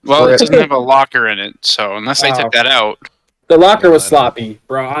 Yeah. Well, it doesn't have a locker in it, so unless they Oh. took that out. The locker was Yeah, I know. sloppy,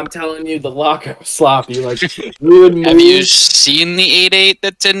 bro. I'm telling you, the locker was sloppy. Like we would move. Have you seen the 8.8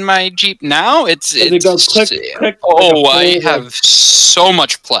 that's in my Jeep now? Does it go click, click, Oh, like a I full, have so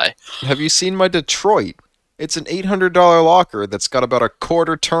much play. Have you seen my Detroit? It's an $800 locker that's got about a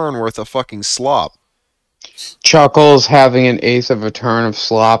quarter turn worth of fucking slop. Chuckles having an eighth of a turn of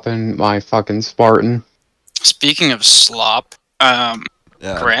slop in my fucking Spartan. Speaking of slop, Yeah.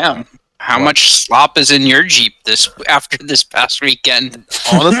 Graham, how What? much slop is in your Jeep after this past weekend?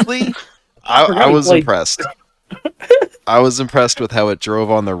 Honestly, I forgot was he played- impressed. I was impressed with how it drove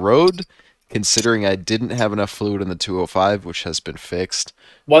on the road, considering I didn't have enough fluid in the 205, which has been fixed.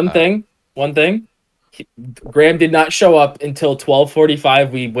 One thing. Graham did not show up until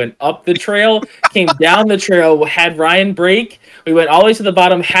 12:45. We went up the trail, came down the trail, had Ryan brake. We went all the way to the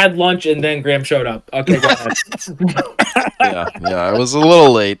bottom, had lunch, and then Graham showed up. Okay, go ahead. Yeah, I was a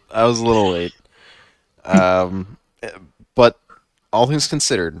little late. But all things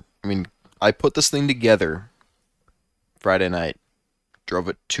considered, I mean, I put this thing together Friday night, drove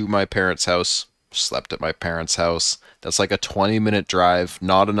it to my parents' house, slept at my parents' house. That's like a 20-minute drive,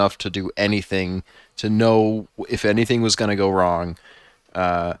 not enough to do anything, to know if anything was going to go wrong.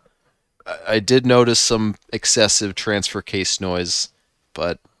 I did notice some excessive transfer case noise,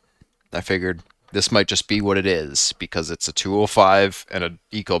 but I figured this might just be what it is, because it's a 205 and an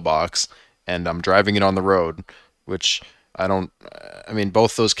EcoBox, and I'm driving it on the road, which I mean,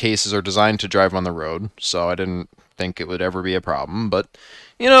 both those cases are designed to drive on the road, so I didn't think it would ever be a problem, but,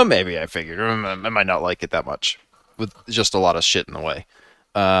 maybe I figured I might not like it that much. with just a lot of shit in the way.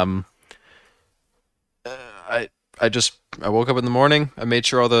 Um, I woke up in the morning. I made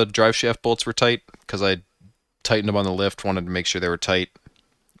sure all the drive shaft bolts were tight because I tightened them on the lift. Wanted to make sure they were tight.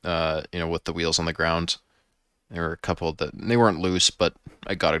 With the wheels on the ground. There were a couple that they weren't loose, but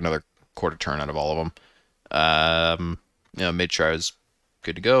I got another quarter turn out of all of them. Made sure I was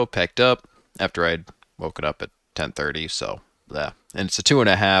good to go. Packed up after I'd woken up at 10:30. So yeah, and it's a 2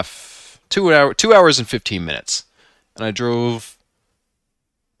 hours and 15 minutes, and I drove.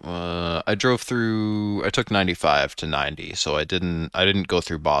 I drove through. I took 95 to 90, so I didn't go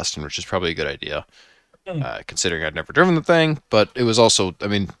through Boston, which is probably a good idea, considering I'd never driven the thing. But it was also, I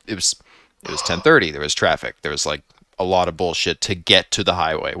mean, it was 10:30. There was traffic. There was like a lot of bullshit to get to the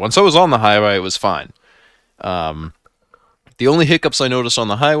highway. Once I was on the highway, it was fine. The only hiccups I noticed on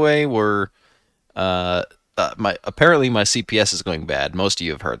the highway were apparently my CPS is going bad. Most of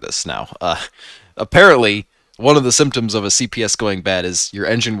you have heard this now. Apparently, one of the symptoms of a CPS going bad is your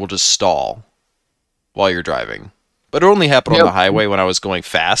engine will just stall while you're driving. But it only happened on the highway when I was going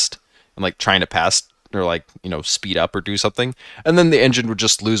fast and like trying to pass or like, speed up or do something. And then the engine would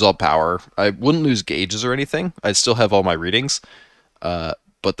just lose all power. I wouldn't lose gauges or anything. I'd still have all my readings. But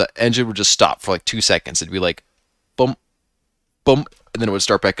the engine would just stop for like 2 seconds. It'd be like, boom, boom, and then it would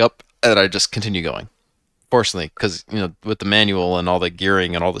start back up, and I'd just continue going. Fortunately, because, with the manual and all the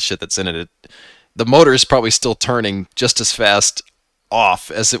gearing and all the shit that's in it, the motor is probably still turning just as fast off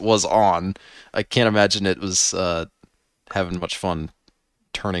as it was on. I can't imagine it was having much fun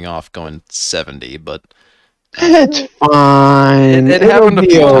turning off going 70, but It's fine. It It'll happened a be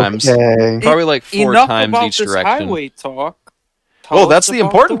few times. okay. Probably like 4 Enough times about each this direction. highway talk. Well, Tell that's us the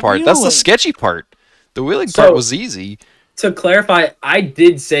about important part. That's the wheeling. sketchy part. The wheeling So- part was easy. To clarify, I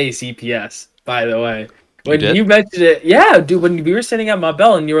did say CPS, by the way. When did? you mentioned it, yeah, dude, when we were sitting at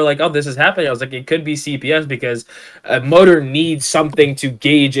Marbella and you were like, oh, this is happening, I was like, it could be CPS because a motor needs something to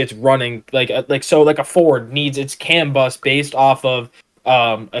gauge its running. Like a Ford needs its CAN bus based off of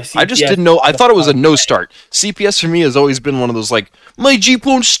a CPS. I just didn't know. I thought it was a no start. CPS for me has always been one of those like, my Jeep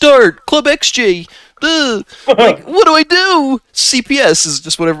won't start. Club XJ. Like, what do I do? CPS is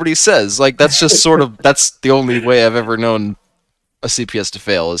just what everybody says. Like, that's just that's the only way I've ever known a CPS to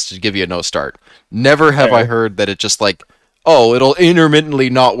fail is to give you a no start. Never have I heard that it just like, oh, it'll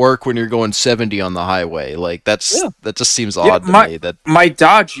intermittently not work when you're going 70 on the highway. Like, that just seems odd to me. That My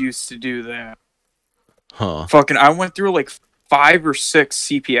Dodge used to do that. Huh. Fucking, I went through like 5 or 6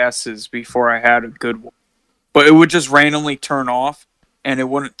 CPSs before I had a good one. But it would just randomly turn off, and it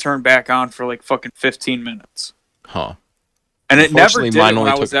wouldn't turn back on for like fucking 15 minutes. Huh. And it never Unfortunately, did mine it when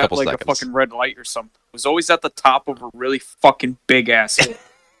only I took was a at couple like a seconds. fucking red light or something. It was always at the top of a really fucking big ass hill.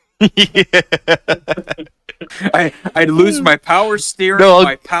 I'd lose my power steering,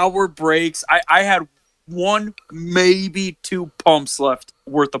 my power brakes. I had 1, maybe 2 pumps left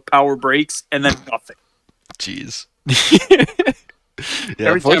worth of power brakes, and then nothing. Jeez.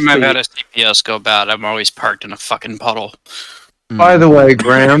 Every time I've had a CPS go bad, I'm always parked in a fucking puddle. By the way,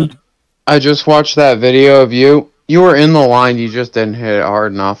 Graham, I just watched that video of you. You were in the line, you just didn't hit it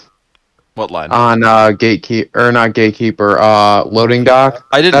hard enough. What line? On loading dock.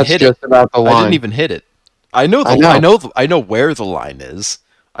 I didn't That's hit just it. about the line. I didn't even hit it. I know where the line is.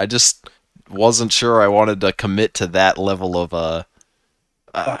 I just wasn't sure I wanted to commit to that level of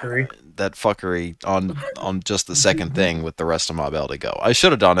Fuckery. that fuckery on just the second thing with the rest of my bell to go. I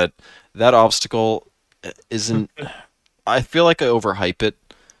should have done it. That obstacle isn't. I feel like I overhype it.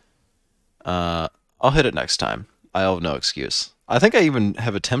 I'll hit it next time. I have no excuse. I think I even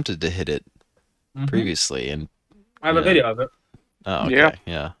have attempted to hit it previously, and I have a video of it. oh, okay,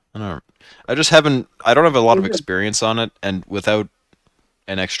 yeah. I just haven't. I don't have a lot of experience on it, and without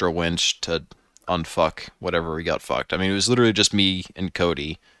an extra winch to unfuck whatever we got fucked. I mean, it was literally just me and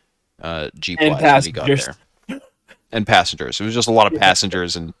Cody, Jeep And wise, when we got passengers. there, and passengers. It was just a lot of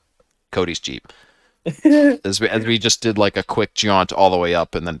passengers and Cody's Jeep. As we just did like a quick jaunt all the way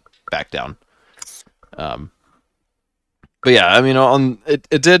up and then back down. But yeah, I mean, it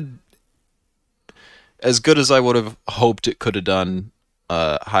did as good as I would have hoped it could have done,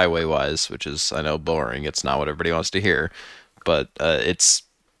 highway wise, which is, I know, boring. It's not what everybody wants to hear, but it's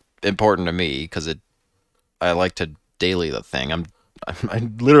important to me because I like to daily the thing. I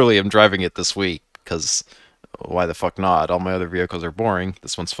literally am driving it this week because why the fuck not? All my other vehicles are boring.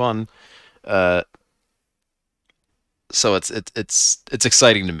 This one's fun. So it's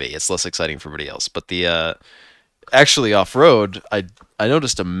exciting to me. It's less exciting for everybody else. But the actually off road, I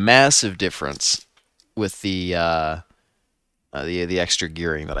noticed a massive difference with the extra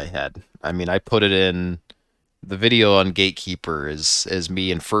gearing that I had. I mean, I put it in the video on Gatekeeper is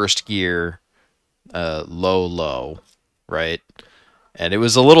me in first gear, low, right? And it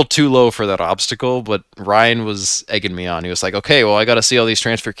was a little too low for that obstacle, but Ryan was egging me on. He was like, okay, well, I got to see how these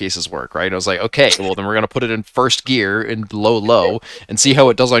transfer cases work, right? And I was like, okay, well, then we're going to put it in first gear in low, and see how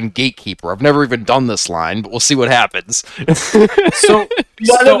it does on Gatekeeper. I've never even done this line, but we'll see what happens. So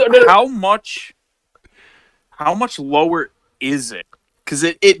how much lower is it? Because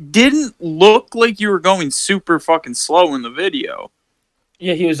it didn't look like you were going super fucking slow in the video.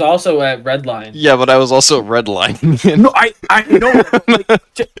 Yeah, he was also at Redline. Yeah, but I was also redlining. No, I know.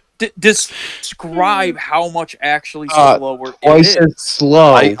 Like, describe how much actually slower it Twice as is.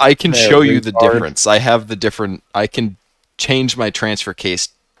 slow. I can there, show you the retard. difference. I have the different. I can change my transfer case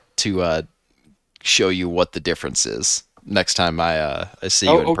to show you what the difference is next time I see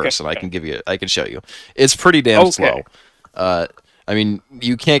you in okay, person. I okay. can give you. I can show you. It's pretty damn Okay. slow. I mean,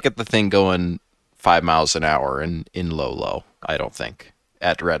 you can't get the thing going 5 miles an hour in low. I don't think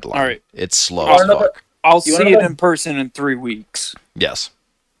at red line. All right. It's slow Oh, as no, fuck. I'll You see wanna it know- in person in 3 weeks. Yes.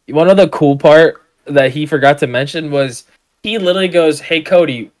 One of the cool part that he forgot to mention was he literally goes, "Hey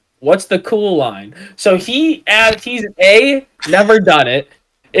Cody, what's the cool line?" So he's never done it,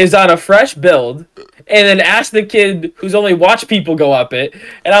 is on a fresh build, and then asked the kid who's only watched people go up it,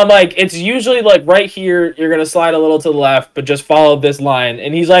 and I'm like, it's usually like right here, you're gonna slide a little to the left, but just follow this line,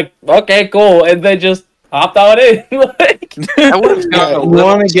 and he's like, okay, cool, and then just hopped on in. Like, I would have Yeah, gone a you little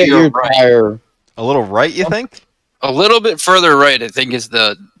want to to get your right. tire. A little right, you think? A little bit further right, I think, is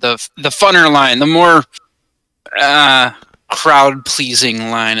the funner line, the more crowd pleasing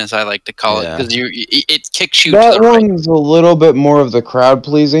line, as I like to call Yeah. it, because it kicks you to That the right. one's a little bit more of the crowd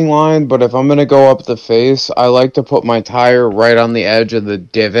pleasing line, but if I'm gonna go up the face, I like to put my tire right on the edge of the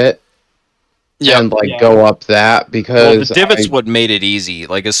divot and Yeah. go up that Well, because the divot's what made it easy.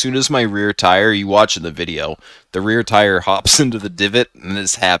 Like, as soon as my rear tire, you watch in the video, the rear tire hops into the divot and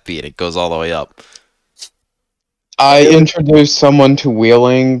is happy, and it goes all the way up. I introduced someone to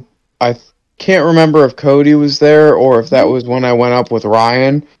wheeling. I can't remember if Cody was there or if that was when I went up with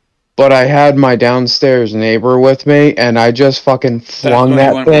Ryan, but I had my downstairs neighbor with me, and I just fucking That's flung when you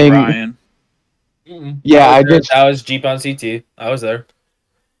that went with thing. Ryan. Yeah, I there. just That was Jeep on CT. I was there.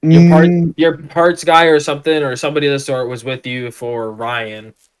 Your parts guy or something or somebody of the sort was with you for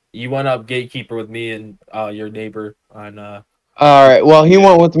Ryan. You went up Gatekeeper with me and your neighbor on All right. Well, he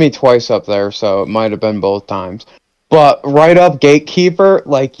went with me twice up there, so it might have been both times. But right up Gatekeeper,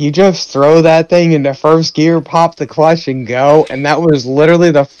 like you just throw that thing into first gear, pop the clutch, and go. And that was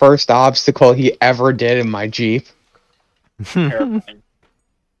literally the first obstacle he ever did in my Jeep. terrifying.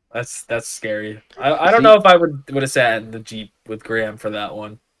 That's scary. I don't know if I would have sat in the Jeep with Graham for that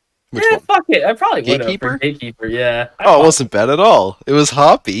one. Which Yeah, one? fuck it. I probably would have Gatekeeper? for Gatekeeper, yeah. Oh, it wasn't bad at all. It was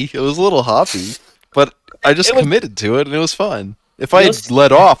hoppy. It was a little hoppy, but I just It was- committed to it, and it was fun. If I You'll had see-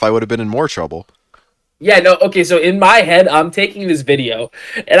 let off, I would have been in more trouble. Yeah, no, okay, so in my head, I'm taking this video,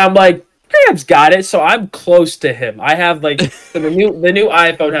 and I'm like, Graham's got it, so I'm close to him. I have, like, the new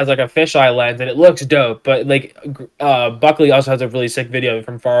iPhone has, like, a fisheye lens, and it looks dope, but, like, Buckley also has a really sick video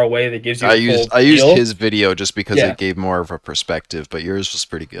from far away that gives you I a full used feel. his video just because Yeah. it gave more of a perspective, but yours was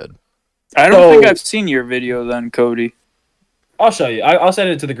pretty good. I don't think So- I've seen your video then, Cody. I'll show you. I'll send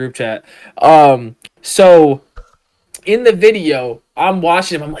it to the group chat. So in the video, I'm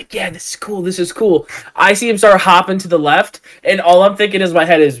watching him. I'm like, yeah, this is cool. This is cool. I see him start hopping to the left, and all I'm thinking in my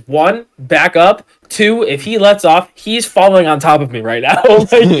head is 1, back up. 2, if he lets off, he's falling on top of me right now.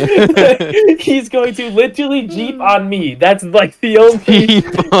 Like, he's going to literally Jeep on me. That's like the only.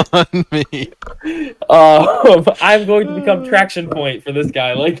 Keep on me. I'm going to become traction point for this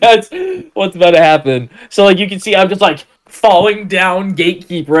guy. Like that's what's about to happen. So like you can see, I'm just like falling down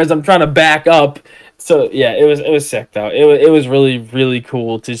Gatekeeper as I'm trying to back up. So yeah, it was sick though. It was really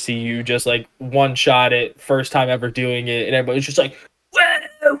cool to see you just like one shot it, first time ever doing it, and everybody's just like,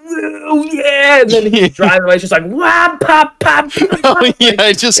 woo, yeah, and then he's driving away, it's just like, wah, pop, pop. Oh yeah,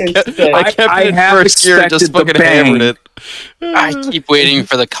 I kept I it in have first gear and just expected the fucking hammered bang. it. I keep waiting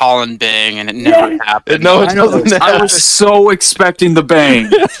for the call and bang, and it never happened. No, it I know. doesn't I happen. was so expecting the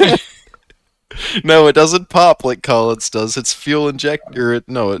bang. No, it doesn't pop like Collins does. It's fuel injector.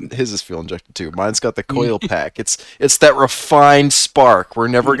 No, his is fuel injected too. Mine's got the coil pack. It's that refined spark. We're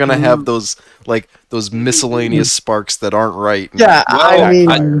never gonna have those miscellaneous sparks that aren't right. Yeah, I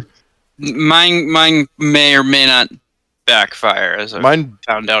mean, Mine may or may not backfire, as I Mine,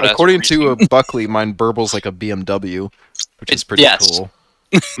 found out. according to a Buckley, mine burbles like a BMW, which is pretty Yes. cool.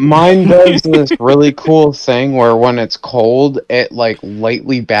 mine does this really cool thing where when it's cold, it like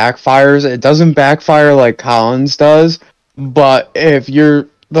lightly backfires. It doesn't backfire like Collins does, but if you're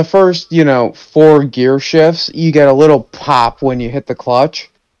the first, 4 gear shifts, you get a little pop when you hit the clutch.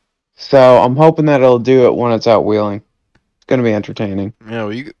 So I'm hoping that it'll do it when it's out wheeling. It's gonna be entertaining. Yeah,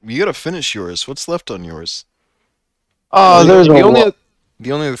 well, you gotta finish yours. What's left on yours? Oh, there's a lot.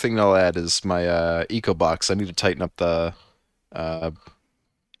 The only other thing I'll add is my eco box. I need to tighten up the uh,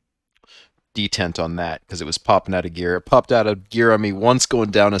 detent on that because it was popping out of gear. It popped out of gear on me once going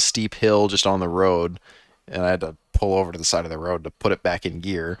down a steep hill just on the road, and I had to pull over to the side of the road to put it back in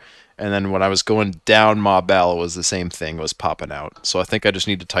gear. And then when I was going down Ma Bell, it was the same thing, it was popping out. So I think I just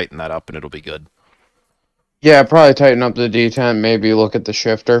need to tighten that up and it'll be good. Yeah, probably tighten up the detent. Maybe look at the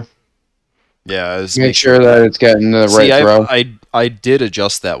shifter. Yeah, just Make sure that it's getting the See, right throw. I did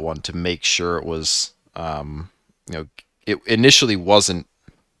adjust that one to make sure it was, it initially wasn't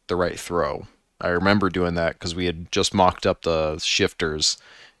the right throw. I remember doing that because we had just mocked up the shifters,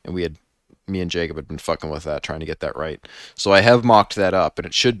 and me and Jacob had been fucking with that, trying to get that right. So I have mocked that up, and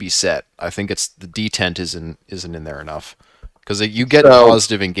it should be set. I think it's the detent isn't in there enough because you get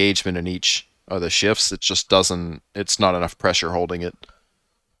positive engagement in each of the shifts. It just doesn't. It's not enough pressure holding it.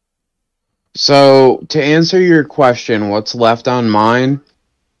 So to answer your question, what's left on mine?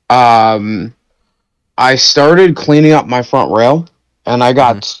 I started cleaning up my front rail, and I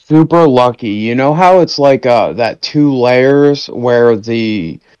got super lucky. You know how it's like that 2 layers where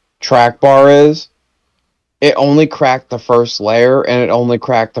the track bar is? It only cracked the first layer, and it only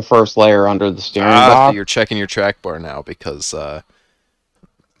cracked the first layer under the steering box. You're checking your track bar now because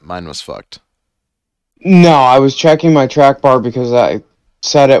mine was fucked. No, I was checking my track bar because I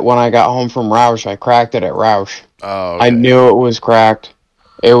said it when I got home from Roush. I cracked it at Roush. Oh, okay. I knew it was cracked.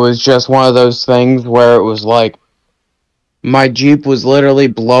 It was just one of those things where it was like my Jeep was literally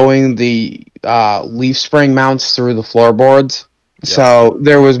blowing the leaf spring mounts through the floorboards. Yep. So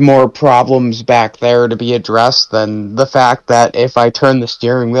there was more problems back there to be addressed than the fact that if I turned the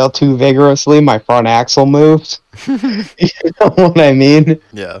steering wheel too vigorously, my front axle moves. You know what I mean?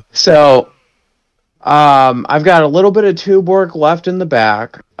 Yeah. So I've got a little bit of tube work left in the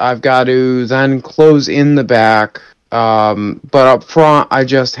back. I've got to then close in the back. But up front, I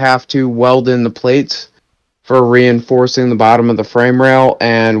just have to weld in the plates for reinforcing the bottom of the frame rail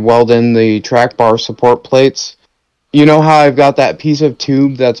and weld in the track bar support plates. You know how I've got that piece of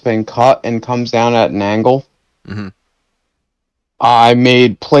tube that's been cut and comes down at an angle? Mm-hmm. I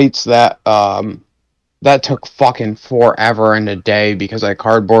made plates that that took fucking forever and a day because I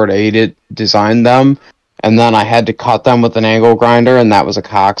cardboard designed them, and then I had to cut them with an angle grinder, and that was a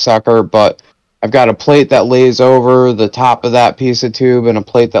cocksucker. But I've got a plate that lays over the top of that piece of tube and a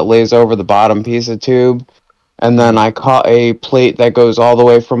plate that lays over the bottom piece of tube. And then I cut a plate that goes all the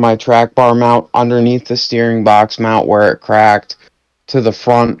way from my track bar mount underneath the steering box mount where it cracked to the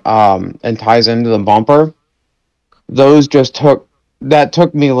front and ties into the bumper. Those just took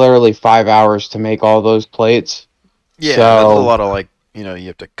me literally 5 hours to make all those plates. Yeah, So, that's a lot of you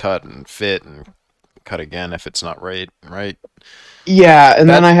have to cut and fit and cut again if it's not right. Yeah, and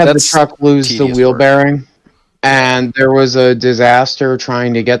then I had the that's truck lose the wheel work. bearing. And there was a disaster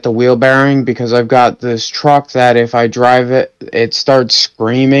trying to get the wheel bearing because I've got this truck that if I drive it, it starts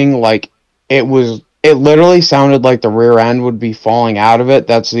screaming like it literally sounded like the rear end would be falling out of it.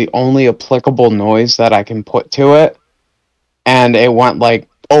 That's the only applicable noise that I can put to it. And it went like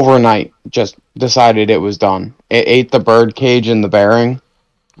overnight, just decided it was done. It ate the bird cage and the bearing.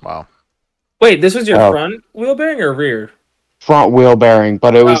 Wow. Wait, this was your front wheel bearing or rear? Front wheel bearing,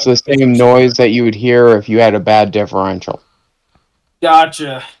 but it was the that's same noise that you would hear if you had a bad differential.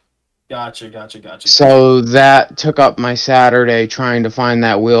 Gotcha. So that took up my Saturday trying to find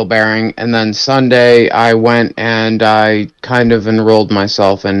that wheel bearing, and then Sunday I went and I kind of enrolled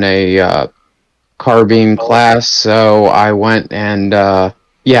myself in a carbine class. So I went and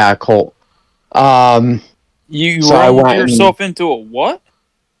Colt. You So I enrolled went yourself into a what?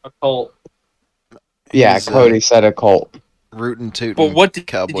 A Colt. Yeah, He's, Cody said a Colt. Rootin' tootin'. But what did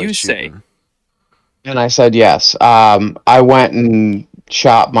Cowboys you say? shootin'. And I said yes. I went and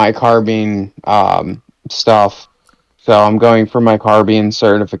shot my carbine stuff. So I'm going for my carbine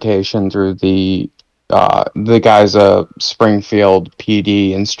certification through the guy's a Springfield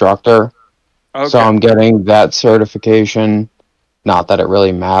PD instructor. Okay. So I'm getting that certification. Not that it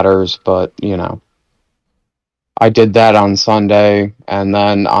really matters, but I did that on Sunday, and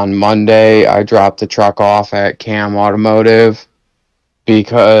then on Monday I dropped the truck off at Cam Automotive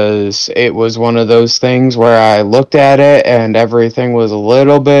because it was one of those things where I looked at it and everything was a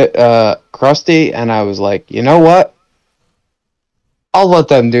little bit crusty, and I was like, you know what? I'll let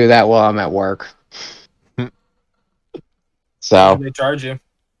them do that while I'm at work. How So, do they charge you?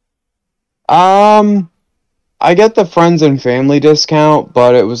 I get the friends and family discount,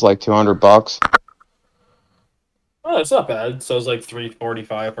 but it was like $200. Oh, it's not bad. So it's like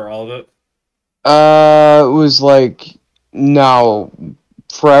 345 for all of it. It was like no,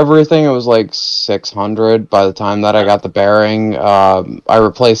 for everything it was like 600 by the time that I got the bearing. I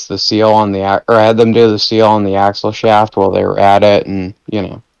replaced the seal on the or I had them do the seal on the axle shaft while they were at it, and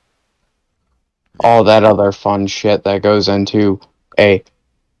all that other fun shit that goes into a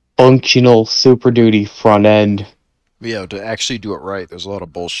functional Super Duty front end. Yeah, to actually do it right, there's a lot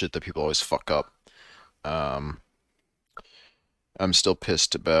of bullshit that people always fuck up. Um, I'm still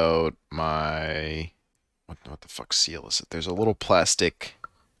pissed about my what the fuck seal is it? There's a little plastic.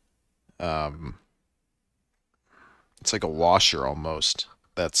 Um, it's like a washer almost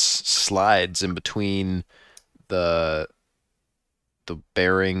that slides in between the the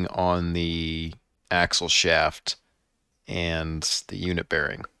bearing on the axle shaft and the unit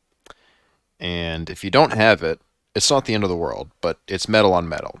bearing. And if you don't have it, it's not the end of the world, but it's metal on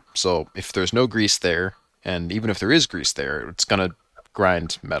metal. So if there's no grease there, and even if there is grease there, it's going to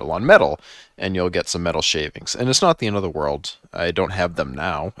grind metal on metal, and you'll get some metal shavings. And it's not the end of the world. I don't have them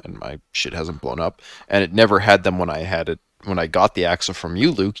now, and my shit hasn't blown up. And it never had them when I had it when I got the axle from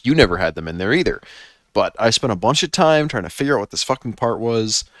you, Luke. You never had them in there either. But I spent a bunch of time trying to figure out what this fucking part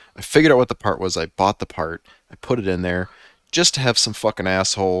was. I figured out what the part was. I bought the part. I put it in there just to have some fucking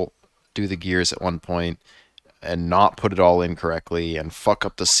asshole do the gears at one point and not put it all in correctly and fuck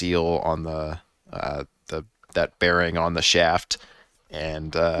up the seal on the that bearing on the shaft.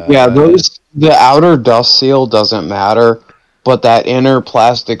 And Yeah, the outer dust seal doesn't matter, but that inner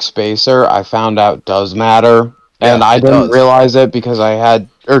plastic spacer I found out does matter, and yeah, I it didn't does. realize it because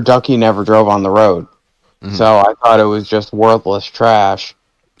Ducky never drove on the road, Mhm. so I thought it was just worthless trash.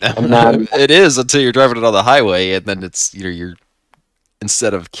 And then It is until you're driving it on the highway, and then it's you're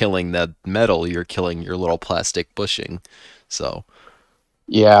instead of killing that metal, you're killing your little plastic bushing. So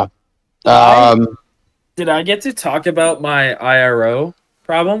yeah, So I um, did I get to talk about my IRO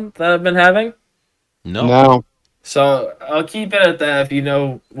problem that I've been having? no. no, So I'll keep it at that. If you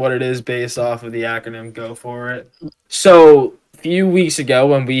know what it is based off of the acronym, go for it. So a few weeks ago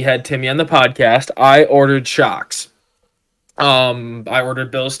when we had Timmy on the podcast, I ordered shocks. I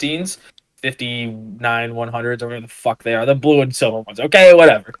ordered Bilsteins, 59 100s or whatever the fuck they are, the blue and silver ones. Okay,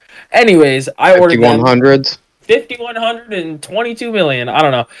 whatever. Anyways, I ordered them 5100s. 5,122 million. I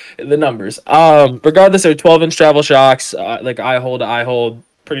don't know the numbers. Regardless, they're 12-inch travel shocks, like I hold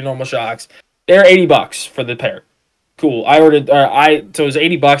pretty normal shocks. They're $80 for the pair. Cool. I ordered. So it was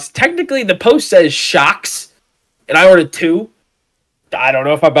 $80. Technically, the post says shocks, and I ordered two. I don't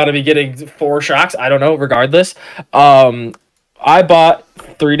know if I'm about to be getting four shocks. I don't know. Regardless, um, I bought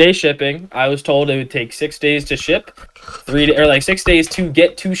 3-day shipping. I was told it would take 6 days to ship, or like 6 days to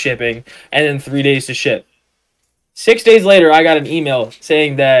get to shipping, and then 3 days to ship. 6 days later, I got an email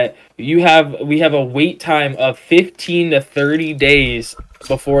saying that we have a wait time of 15 to 30 days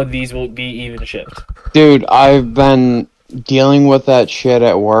before these will be even shipped. Dude, I've been dealing with that shit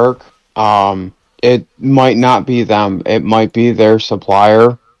at work. It might not be them. It might be their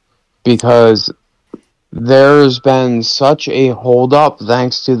supplier because there's been such a holdup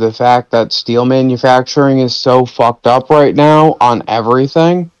thanks to the fact that steel manufacturing is so fucked up right now on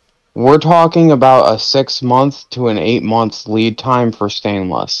everything. We're talking about a 6 month to an 8 month lead time for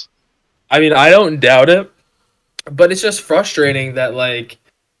stainless. I mean, I don't doubt it, but it's just frustrating that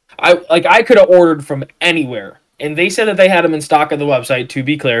I could have ordered from anywhere, and they said that they had them in stock on the website. To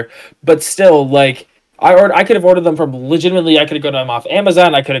be clear, but still, I could have ordered them from legitimately. I could have got them off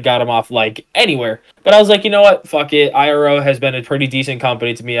Amazon. I could have got them off like anywhere. But I was like, you know what? Fuck it. IRO has been a pretty decent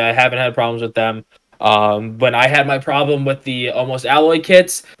company to me. I haven't had problems with them. When I had my problem with the almost alloy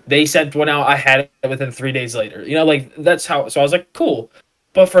kits, they sent one out. I had it within 3 days later. That's how. So I was like, cool.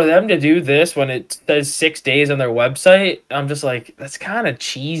 But for them to do this when it says 6 days on their website, I'm just like, that's kind of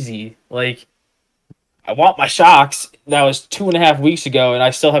cheesy. Like, I want my shocks. That was 2.5 weeks ago, and I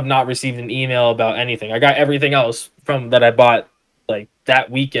still have not received an email about anything. I got everything else from that I bought like that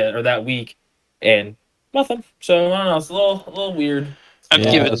weekend or that week, and nothing. So I don't know. It's a little weird. I'd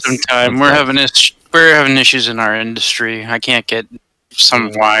Yeah, give it some that's time. We're having issues in our industry. I can't get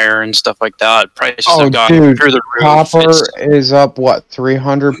some wire and stuff like that. Prices Oh, have gone dude, through the roof. copper is up, what,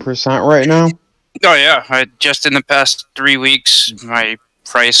 300% right now? Oh yeah, just in the past 3 weeks, my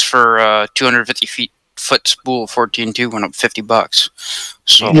price for 250 foot spool 14.2 went up $50.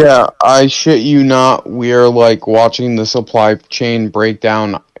 So Yeah, I shit you not. We're like watching the supply chain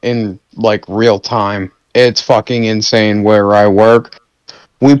breakdown in like real time. It's fucking insane where I work.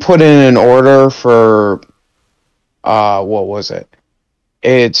 We put in an order for what was it?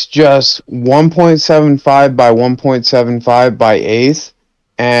 It's just 1.75 by 1.75 by eighth,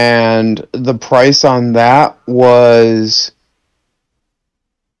 and the price on that was,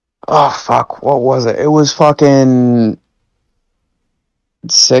 oh fuck, what was it? It was fucking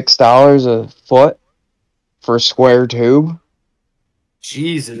 $6 a foot for square tube.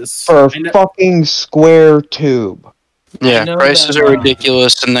 Jesus. For a I know- fucking square tube. Yeah, know prices that, are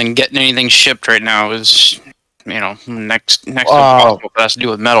ridiculous, and then getting anything shipped right now is, next to Wow. impossible. That has to do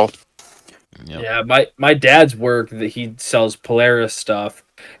with metal. Yep. Yeah, my dad's work that he sells Polaris stuff.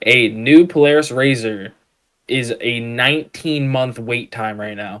 A new Polaris Razor is a 19-month wait time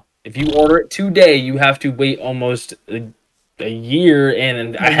right now. If you order it today, you have to wait almost a year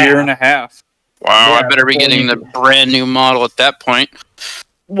and a A half. year and a half. Wow, I Yeah, better be before getting you the brand new model at that point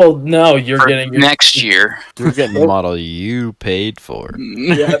Well, no, you're for getting your next year. You're getting the model you paid for.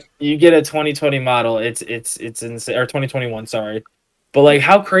 yeah, you get a 2020 model. It's insane, or 2021, sorry. But like,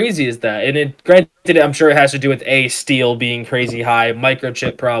 how crazy is that? And it, granted, I'm sure it has to do with steel being crazy high,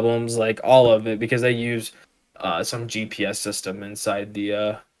 microchip problems, like all of it, because they use some GPS system inside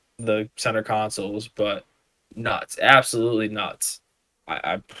the center consoles. But nuts, absolutely nuts.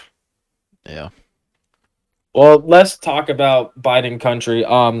 I Yeah. Well, let's talk about Biden country.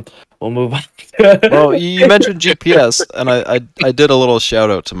 We'll move on. Well, you mentioned GPS, and I did a little shout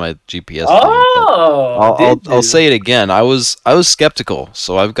out to my GPS thing. Oh, did I'll you? say it again. I was skeptical,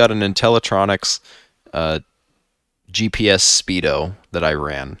 so I've got an Intellitronics GPS Speedo that I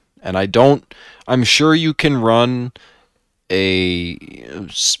ran, and I'm sure you can run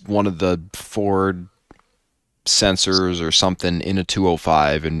one of the Ford sensors or something in a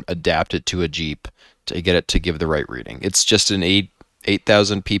 205 and adapt it to a Jeep to get it to give the right reading. It's just an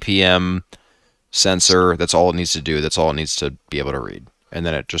 8,000 ppm sensor. That's all it needs to do. That's all it needs to be able to read, and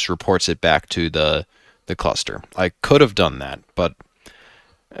then it just reports it back to the cluster. I could have done that, but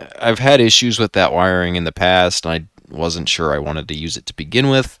I've had issues with that wiring in the past, and I wasn't sure I wanted to use it to begin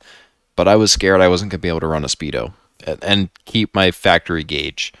with, but I was scared I wasn't going to be able to run a Speedo and keep my factory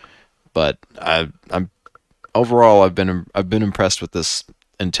gauge. But I'm overall I've been impressed with this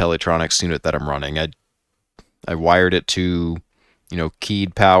Intellitronics unit that I'm running. I wired it to,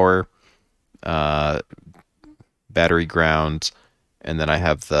 keyed power, battery ground, and then I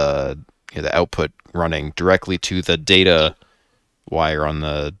have the output running directly to the data wire on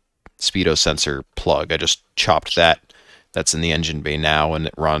the Speedo sensor plug. I just chopped that. That's in the engine bay now, and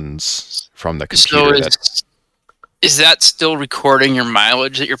it runs from the computer. Is that still recording your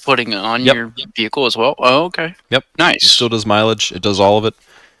mileage that you're putting on Yep. your vehicle as well? Oh, okay. Yep. Nice. It still does mileage. It does all of it.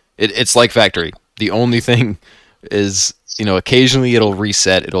 It's like factory. The only thing is, occasionally it'll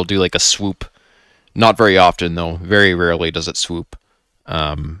reset. It'll do like a swoop. Not very often, though. Very rarely does it swoop.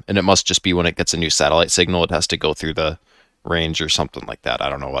 And it must just be when it gets a new satellite signal. It has to go through the range or something like that. I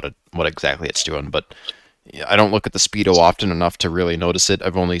don't know what exactly it's doing, but I don't look at the Speedo often enough to really notice it.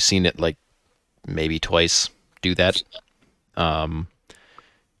 I've only seen it like maybe twice do that. The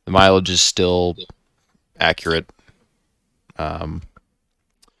mileage is still accurate, and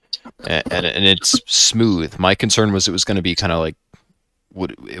it's smooth. My concern was it was going to be kind of like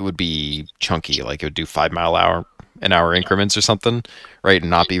it would be chunky, like it would do 5 mile an hour increments or something, right,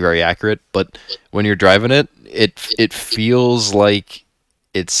 and not be very accurate. But when you're driving it, it feels like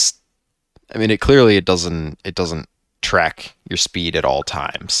it's. I mean, it doesn't track your speed at all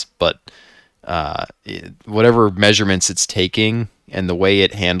times, but whatever measurements it's taking and the way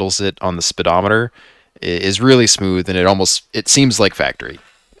it handles it on the speedometer is really smooth, and it seems like factory.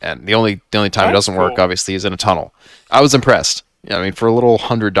 And the only time it That's doesn't work, cool. obviously, is in a tunnel. I was impressed. I mean, for a little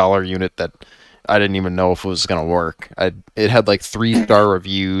 $100 unit that I didn't even know if it was gonna work. It had like 3-star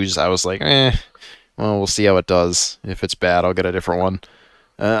reviews. I was like, well, we'll see how it does. If it's bad, I'll get a different one.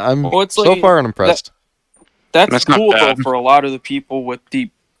 I'm Well, it's so like- far unimpressed. That's not cool though bad. for a lot of the people with the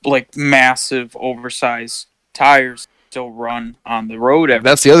massive oversized tires still run on the road.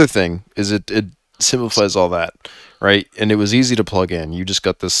 That's the other thing, is it simplifies all that, right? And it was easy to plug in. You just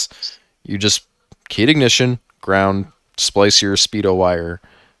keyed ignition, ground, splice your Speedo wire,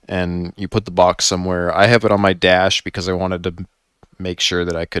 and you put the box somewhere. I have it on my dash because I wanted to make sure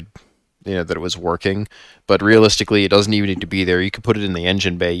that I could, that it was working. But realistically, it doesn't even need to be there. You could put it in the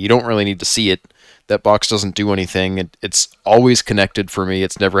engine bay. You don't really need to see it. That box doesn't do anything. It's always connected for me.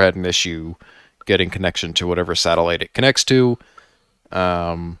 It's never had an issue getting connection to whatever satellite it connects to.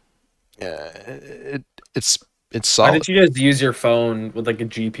 It's Why solid. did you guys use your phone with like a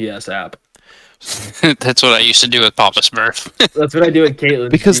GPS app? That's what I used to do with Papa Smurf. That's what I do with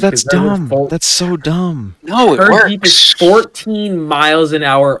Caitlin. Because that's dumb. That's so dumb. No, it Her Jeep is works. 14 miles an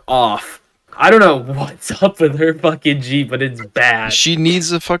hour off. I don't know what's up with her fucking Jeep, but it's bad. She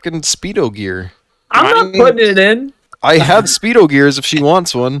needs a fucking Speedo gear. I'm not Mine- putting it in. I have Speedo gears if she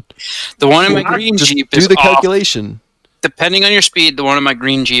wants one. The one in my green Just Jeep do is the off. calculation. Depending on your speed, the one in my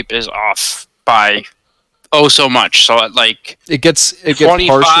green Jeep is off by so much. So at like It gets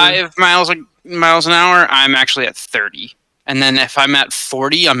 25 harsher. miles an hour, I'm actually at 30. And then if I'm at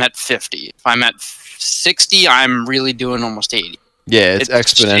 40, I'm at 50. If I'm at 60, I'm really doing almost 80. Yeah, it's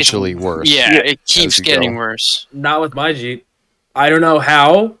exponentially worse. Yeah, Yeah, it keeps you getting go. worse. Not with my Jeep. I don't know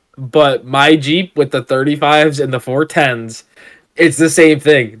how, but my Jeep with the 35s and the 410s, it's the same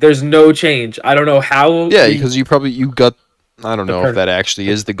thing. There's no change. I don't know how. Yeah, because you got. I don't The know if that actually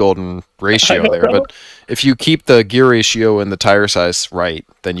is the golden ratio don't there, know. but if you keep the gear ratio and the tire size right,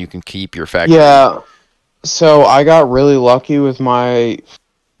 then you can keep your factory. Yeah. So I got really lucky with my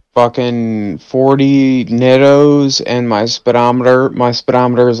fucking 40 nittos and my speedometer. My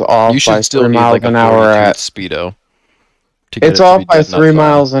speedometer is off You by should still 3 need miles like a an hour 40 at. tooth speedo to get It's it to off be by dead nut 3 fine.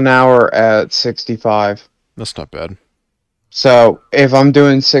 miles an hour at 65. That's not bad. So if I'm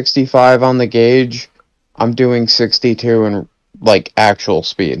doing 65 on the gauge, I'm doing 62 in like actual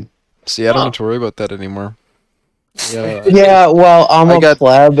speed. See, I don't have to worry about that anymore. Yeah, Yeah, well, I'm I a got,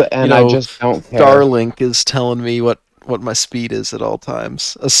 pleb and I just don't care. Starlink is telling me what my speed is at all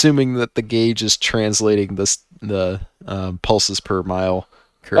times, assuming that the gauge is translating the pulses per mile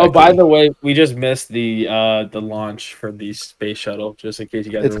correctly. Oh, by the way, we just missed the launch for the space shuttle. Just in case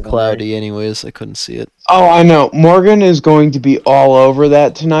you guys it's were cloudy anyways. I couldn't see it. Oh, I know. Morgan is going to be all over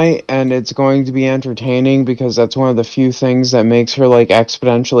that tonight, and it's going to be entertaining because that's one of the few things that makes her like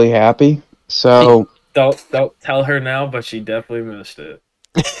exponentially happy. So Don't tell her now, but she definitely missed it.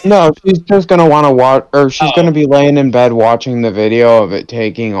 no, she's just gonna want to watch, or she's Oh. gonna be laying in bed watching the video of it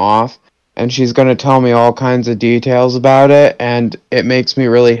taking off, and she's gonna tell me all kinds of details about it, and it makes me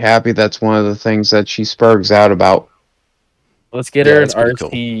really happy. That's one of the things that she spurgs out about. Let's get Yeah, her an it's pretty cool.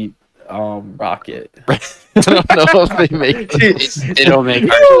 RC rocket. I don't know if they make. They don't make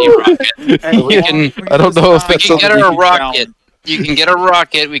RC rocket. I don't know if We that's can get something her a you rocket. You can get a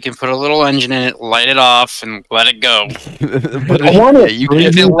rocket. We can put a little engine in it, light it off, and let it go. But I want you to can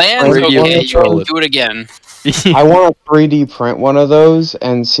If it lands radio okay, you control can it. do it again. I want to 3D print one of those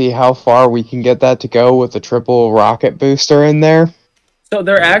and see how far we can get that to go with a triple rocket booster in there. So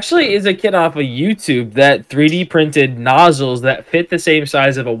there actually is a kid off of YouTube that 3D printed nozzles that fit the same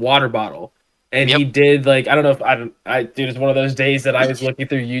size of a water bottle. And he did like I don't know if dude, it's one of those days that I was looking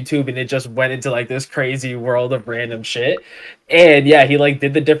through YouTube and it just went into like this crazy world of random shit. And yeah, he like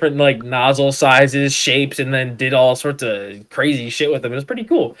did the different like nozzle sizes, shapes, and then did all sorts of crazy shit with them. It was pretty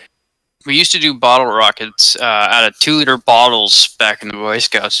cool. We used to do bottle rockets out of 2-liter bottles back in the Boy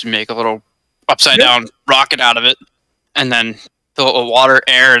Scouts and make a little upside down rocket out of it, and then fill it with water,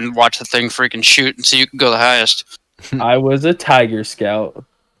 air, and watch the thing freaking shoot and see who can go the highest. I was a Tiger Scout.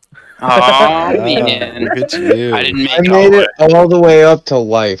 Oh man, Look at you. I didn't make I it made all it all the way up to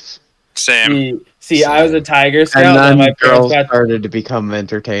life. Same. See, I was a Tiger Scout, And and then my parents girls got started to become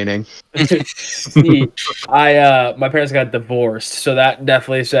entertaining. See, my parents got divorced, so that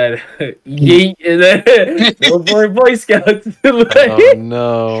definitely said yeet, and then no more Boy Scouts. Oh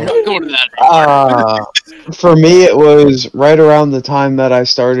no. Don't go to that. For me, it was right around the time that I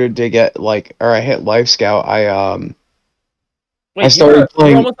started to get like, or I hit Life Scout. I Wait, started you were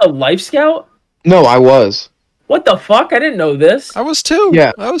playing. almost a Life Scout? No, I was. What the fuck? I didn't know this. I was too.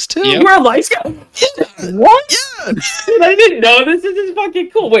 Yeah. I was too. Yeah. You were a Life Scout? What? Yeah. Dude, I didn't know this. This is fucking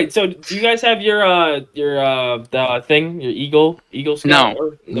cool. Wait, so do you guys have your the thing, your Eagle Scout?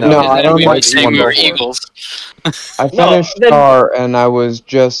 No. No, I don't we like were saying we one were before. Eagles. I finished then- Star, and I was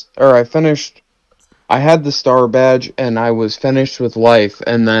just, or I finished. I had the Star badge, and I was finished with Life,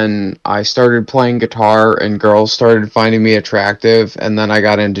 and then I started playing guitar, and girls started finding me attractive, and then I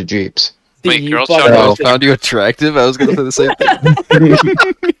got into Jeeps. See, Wait, you girls fucking- found Girls found you attractive. I was gonna say the same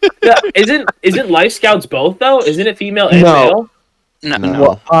thing. Yeah, isn't Life Scouts both though? Isn't it female and No. male? No. No.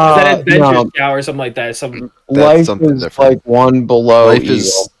 Well, Is that Adventure no, Scout or something like that? Some That's Life something is different. like one below Life Eagle.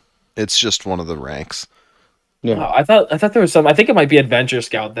 is. It's just one of the ranks. Yeah. Oh, I thought there was some. I think it might be Adventure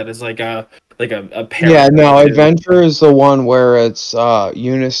Scout that is like a pair. Yeah, no, Adventure is the one where it's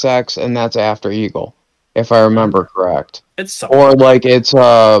unisex, and that's after Eagle, if I remember correct. It's something. Or like it's Like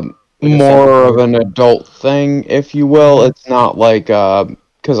a more of separate- an adult thing, if you will. It's not like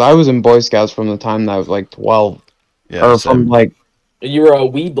because I was in Boy Scouts from the time that I was like 12, Yeah. or same. from like You were a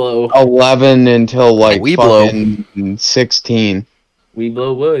Weeblo. 11 until like Weeblo. fucking 16.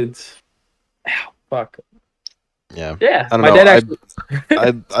 Weeblo Woods. Ow, fuck. Yeah. Yeah, I don't my know. dad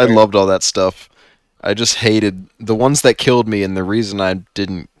actually. I loved all that stuff. I just hated the ones that killed me, and the reason I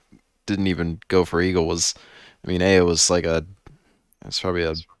didn't even go for Eagle was, I mean, it was like it's probably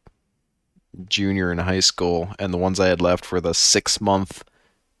a junior in high school, and the ones I had left were the 6-month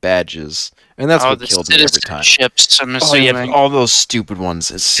badges, and that's what the killed me every time. citizenships, I'm Oh yeah, assuming. all those stupid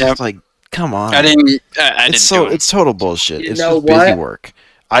ones. It's Yep. just like, come on. I didn't do 'em. It's total bullshit. You It's know just busy what? work.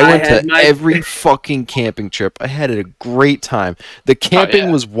 I I went had to my- every fucking camping trip. I had a great time. The camping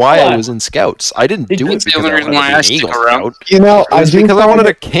yeah. was why Hold I on. was in Scouts. I didn't do That's it the because only I reason wanted why to I be an stick Eagle around. Scout. You know, It was I do because I find wanted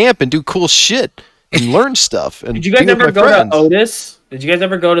it- to camp and do cool shit and learn stuff and Did you guys be with ever my go friends. to Otis? Did you guys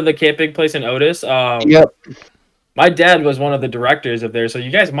ever go to the camping place in Otis? Yep. My dad was one of the directors of there, so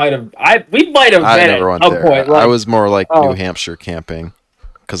you guys might have. We might have I met never at went some there. point. I was more like oh. New Hampshire camping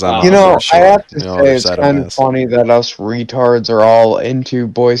because I'm You on You the know, North I Shore, have to the say other it's side of kind of Mass. funny that us retards are all into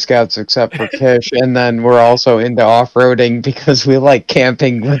Boy Scouts except for Kish, and then we're also into off-roading because we like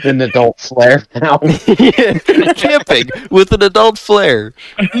camping with an adult flair now. Camping with an adult flair.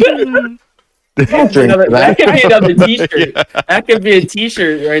 Don't drink for that that. could be another T-shirt. Yeah. That could be a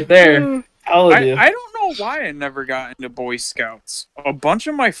T-shirt right there. Telling you. I don't know why I never got into Boy Scouts. A bunch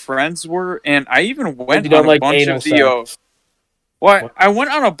of my friends were, and I even went you don't on a like bunch anal of the. sex. What? I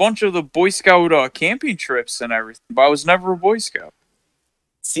went on a bunch of the Boy Scout camping trips and everything, but I was never a Boy Scout.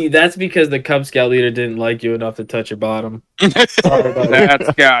 See, that's because the Cub Scout leader didn't like you enough to touch your bottom. Sorry, buddy.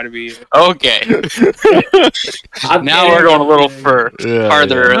 That's gotta be it. Okay. I'm Now kidding, we're going a I'm little kidding.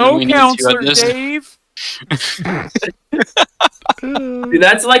 farther than No, we need to Counselor on this. Dave. Dude,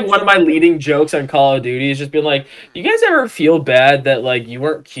 that's like one of my leading jokes on Call of Duty is just being like, you guys ever feel bad that like you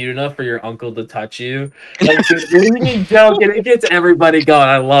weren't cute enough for your uncle to touch you? Like, dude, leading joke and it gets everybody going.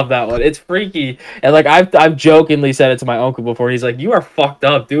 I love that one. It's freaky. And like I've jokingly said it to my uncle before. He's like, you are fucked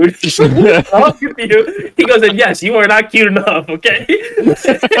up, dude. What's wrong with you? He goes, and yes, you are not cute enough, okay?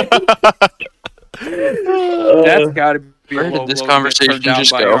 That's gotta be Where a did low this blow to get conversation turned down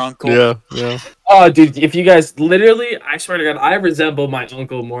just by go? your uncle. Yeah. Oh, dude, if you guys literally, I swear to God, I resemble my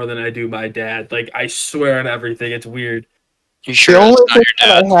uncle more than I do my dad. Like, I swear on everything. It's weird. You The sure that's only not thing your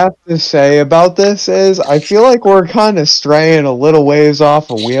that dad? I have to say about this is I feel like we're kind of straying a little ways off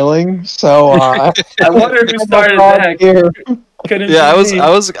of wheeling. So I wonder who started that. here. Couldn't Yeah, be me. I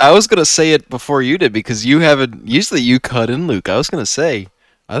was gonna say it before you did because you haven't. Usually you cut in, Luke. I was gonna say,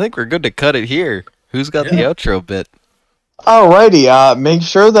 I think we're good to cut it here. Who's got the outro bit? Alrighty, make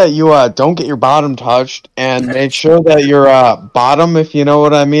sure that you don't get your bottom touched, and make sure that your bottom, if you know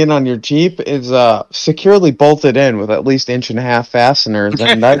what I mean, on your Jeep is securely bolted in with at least 1.5-inch fasteners.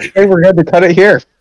 And I'd say we're good to cut it here.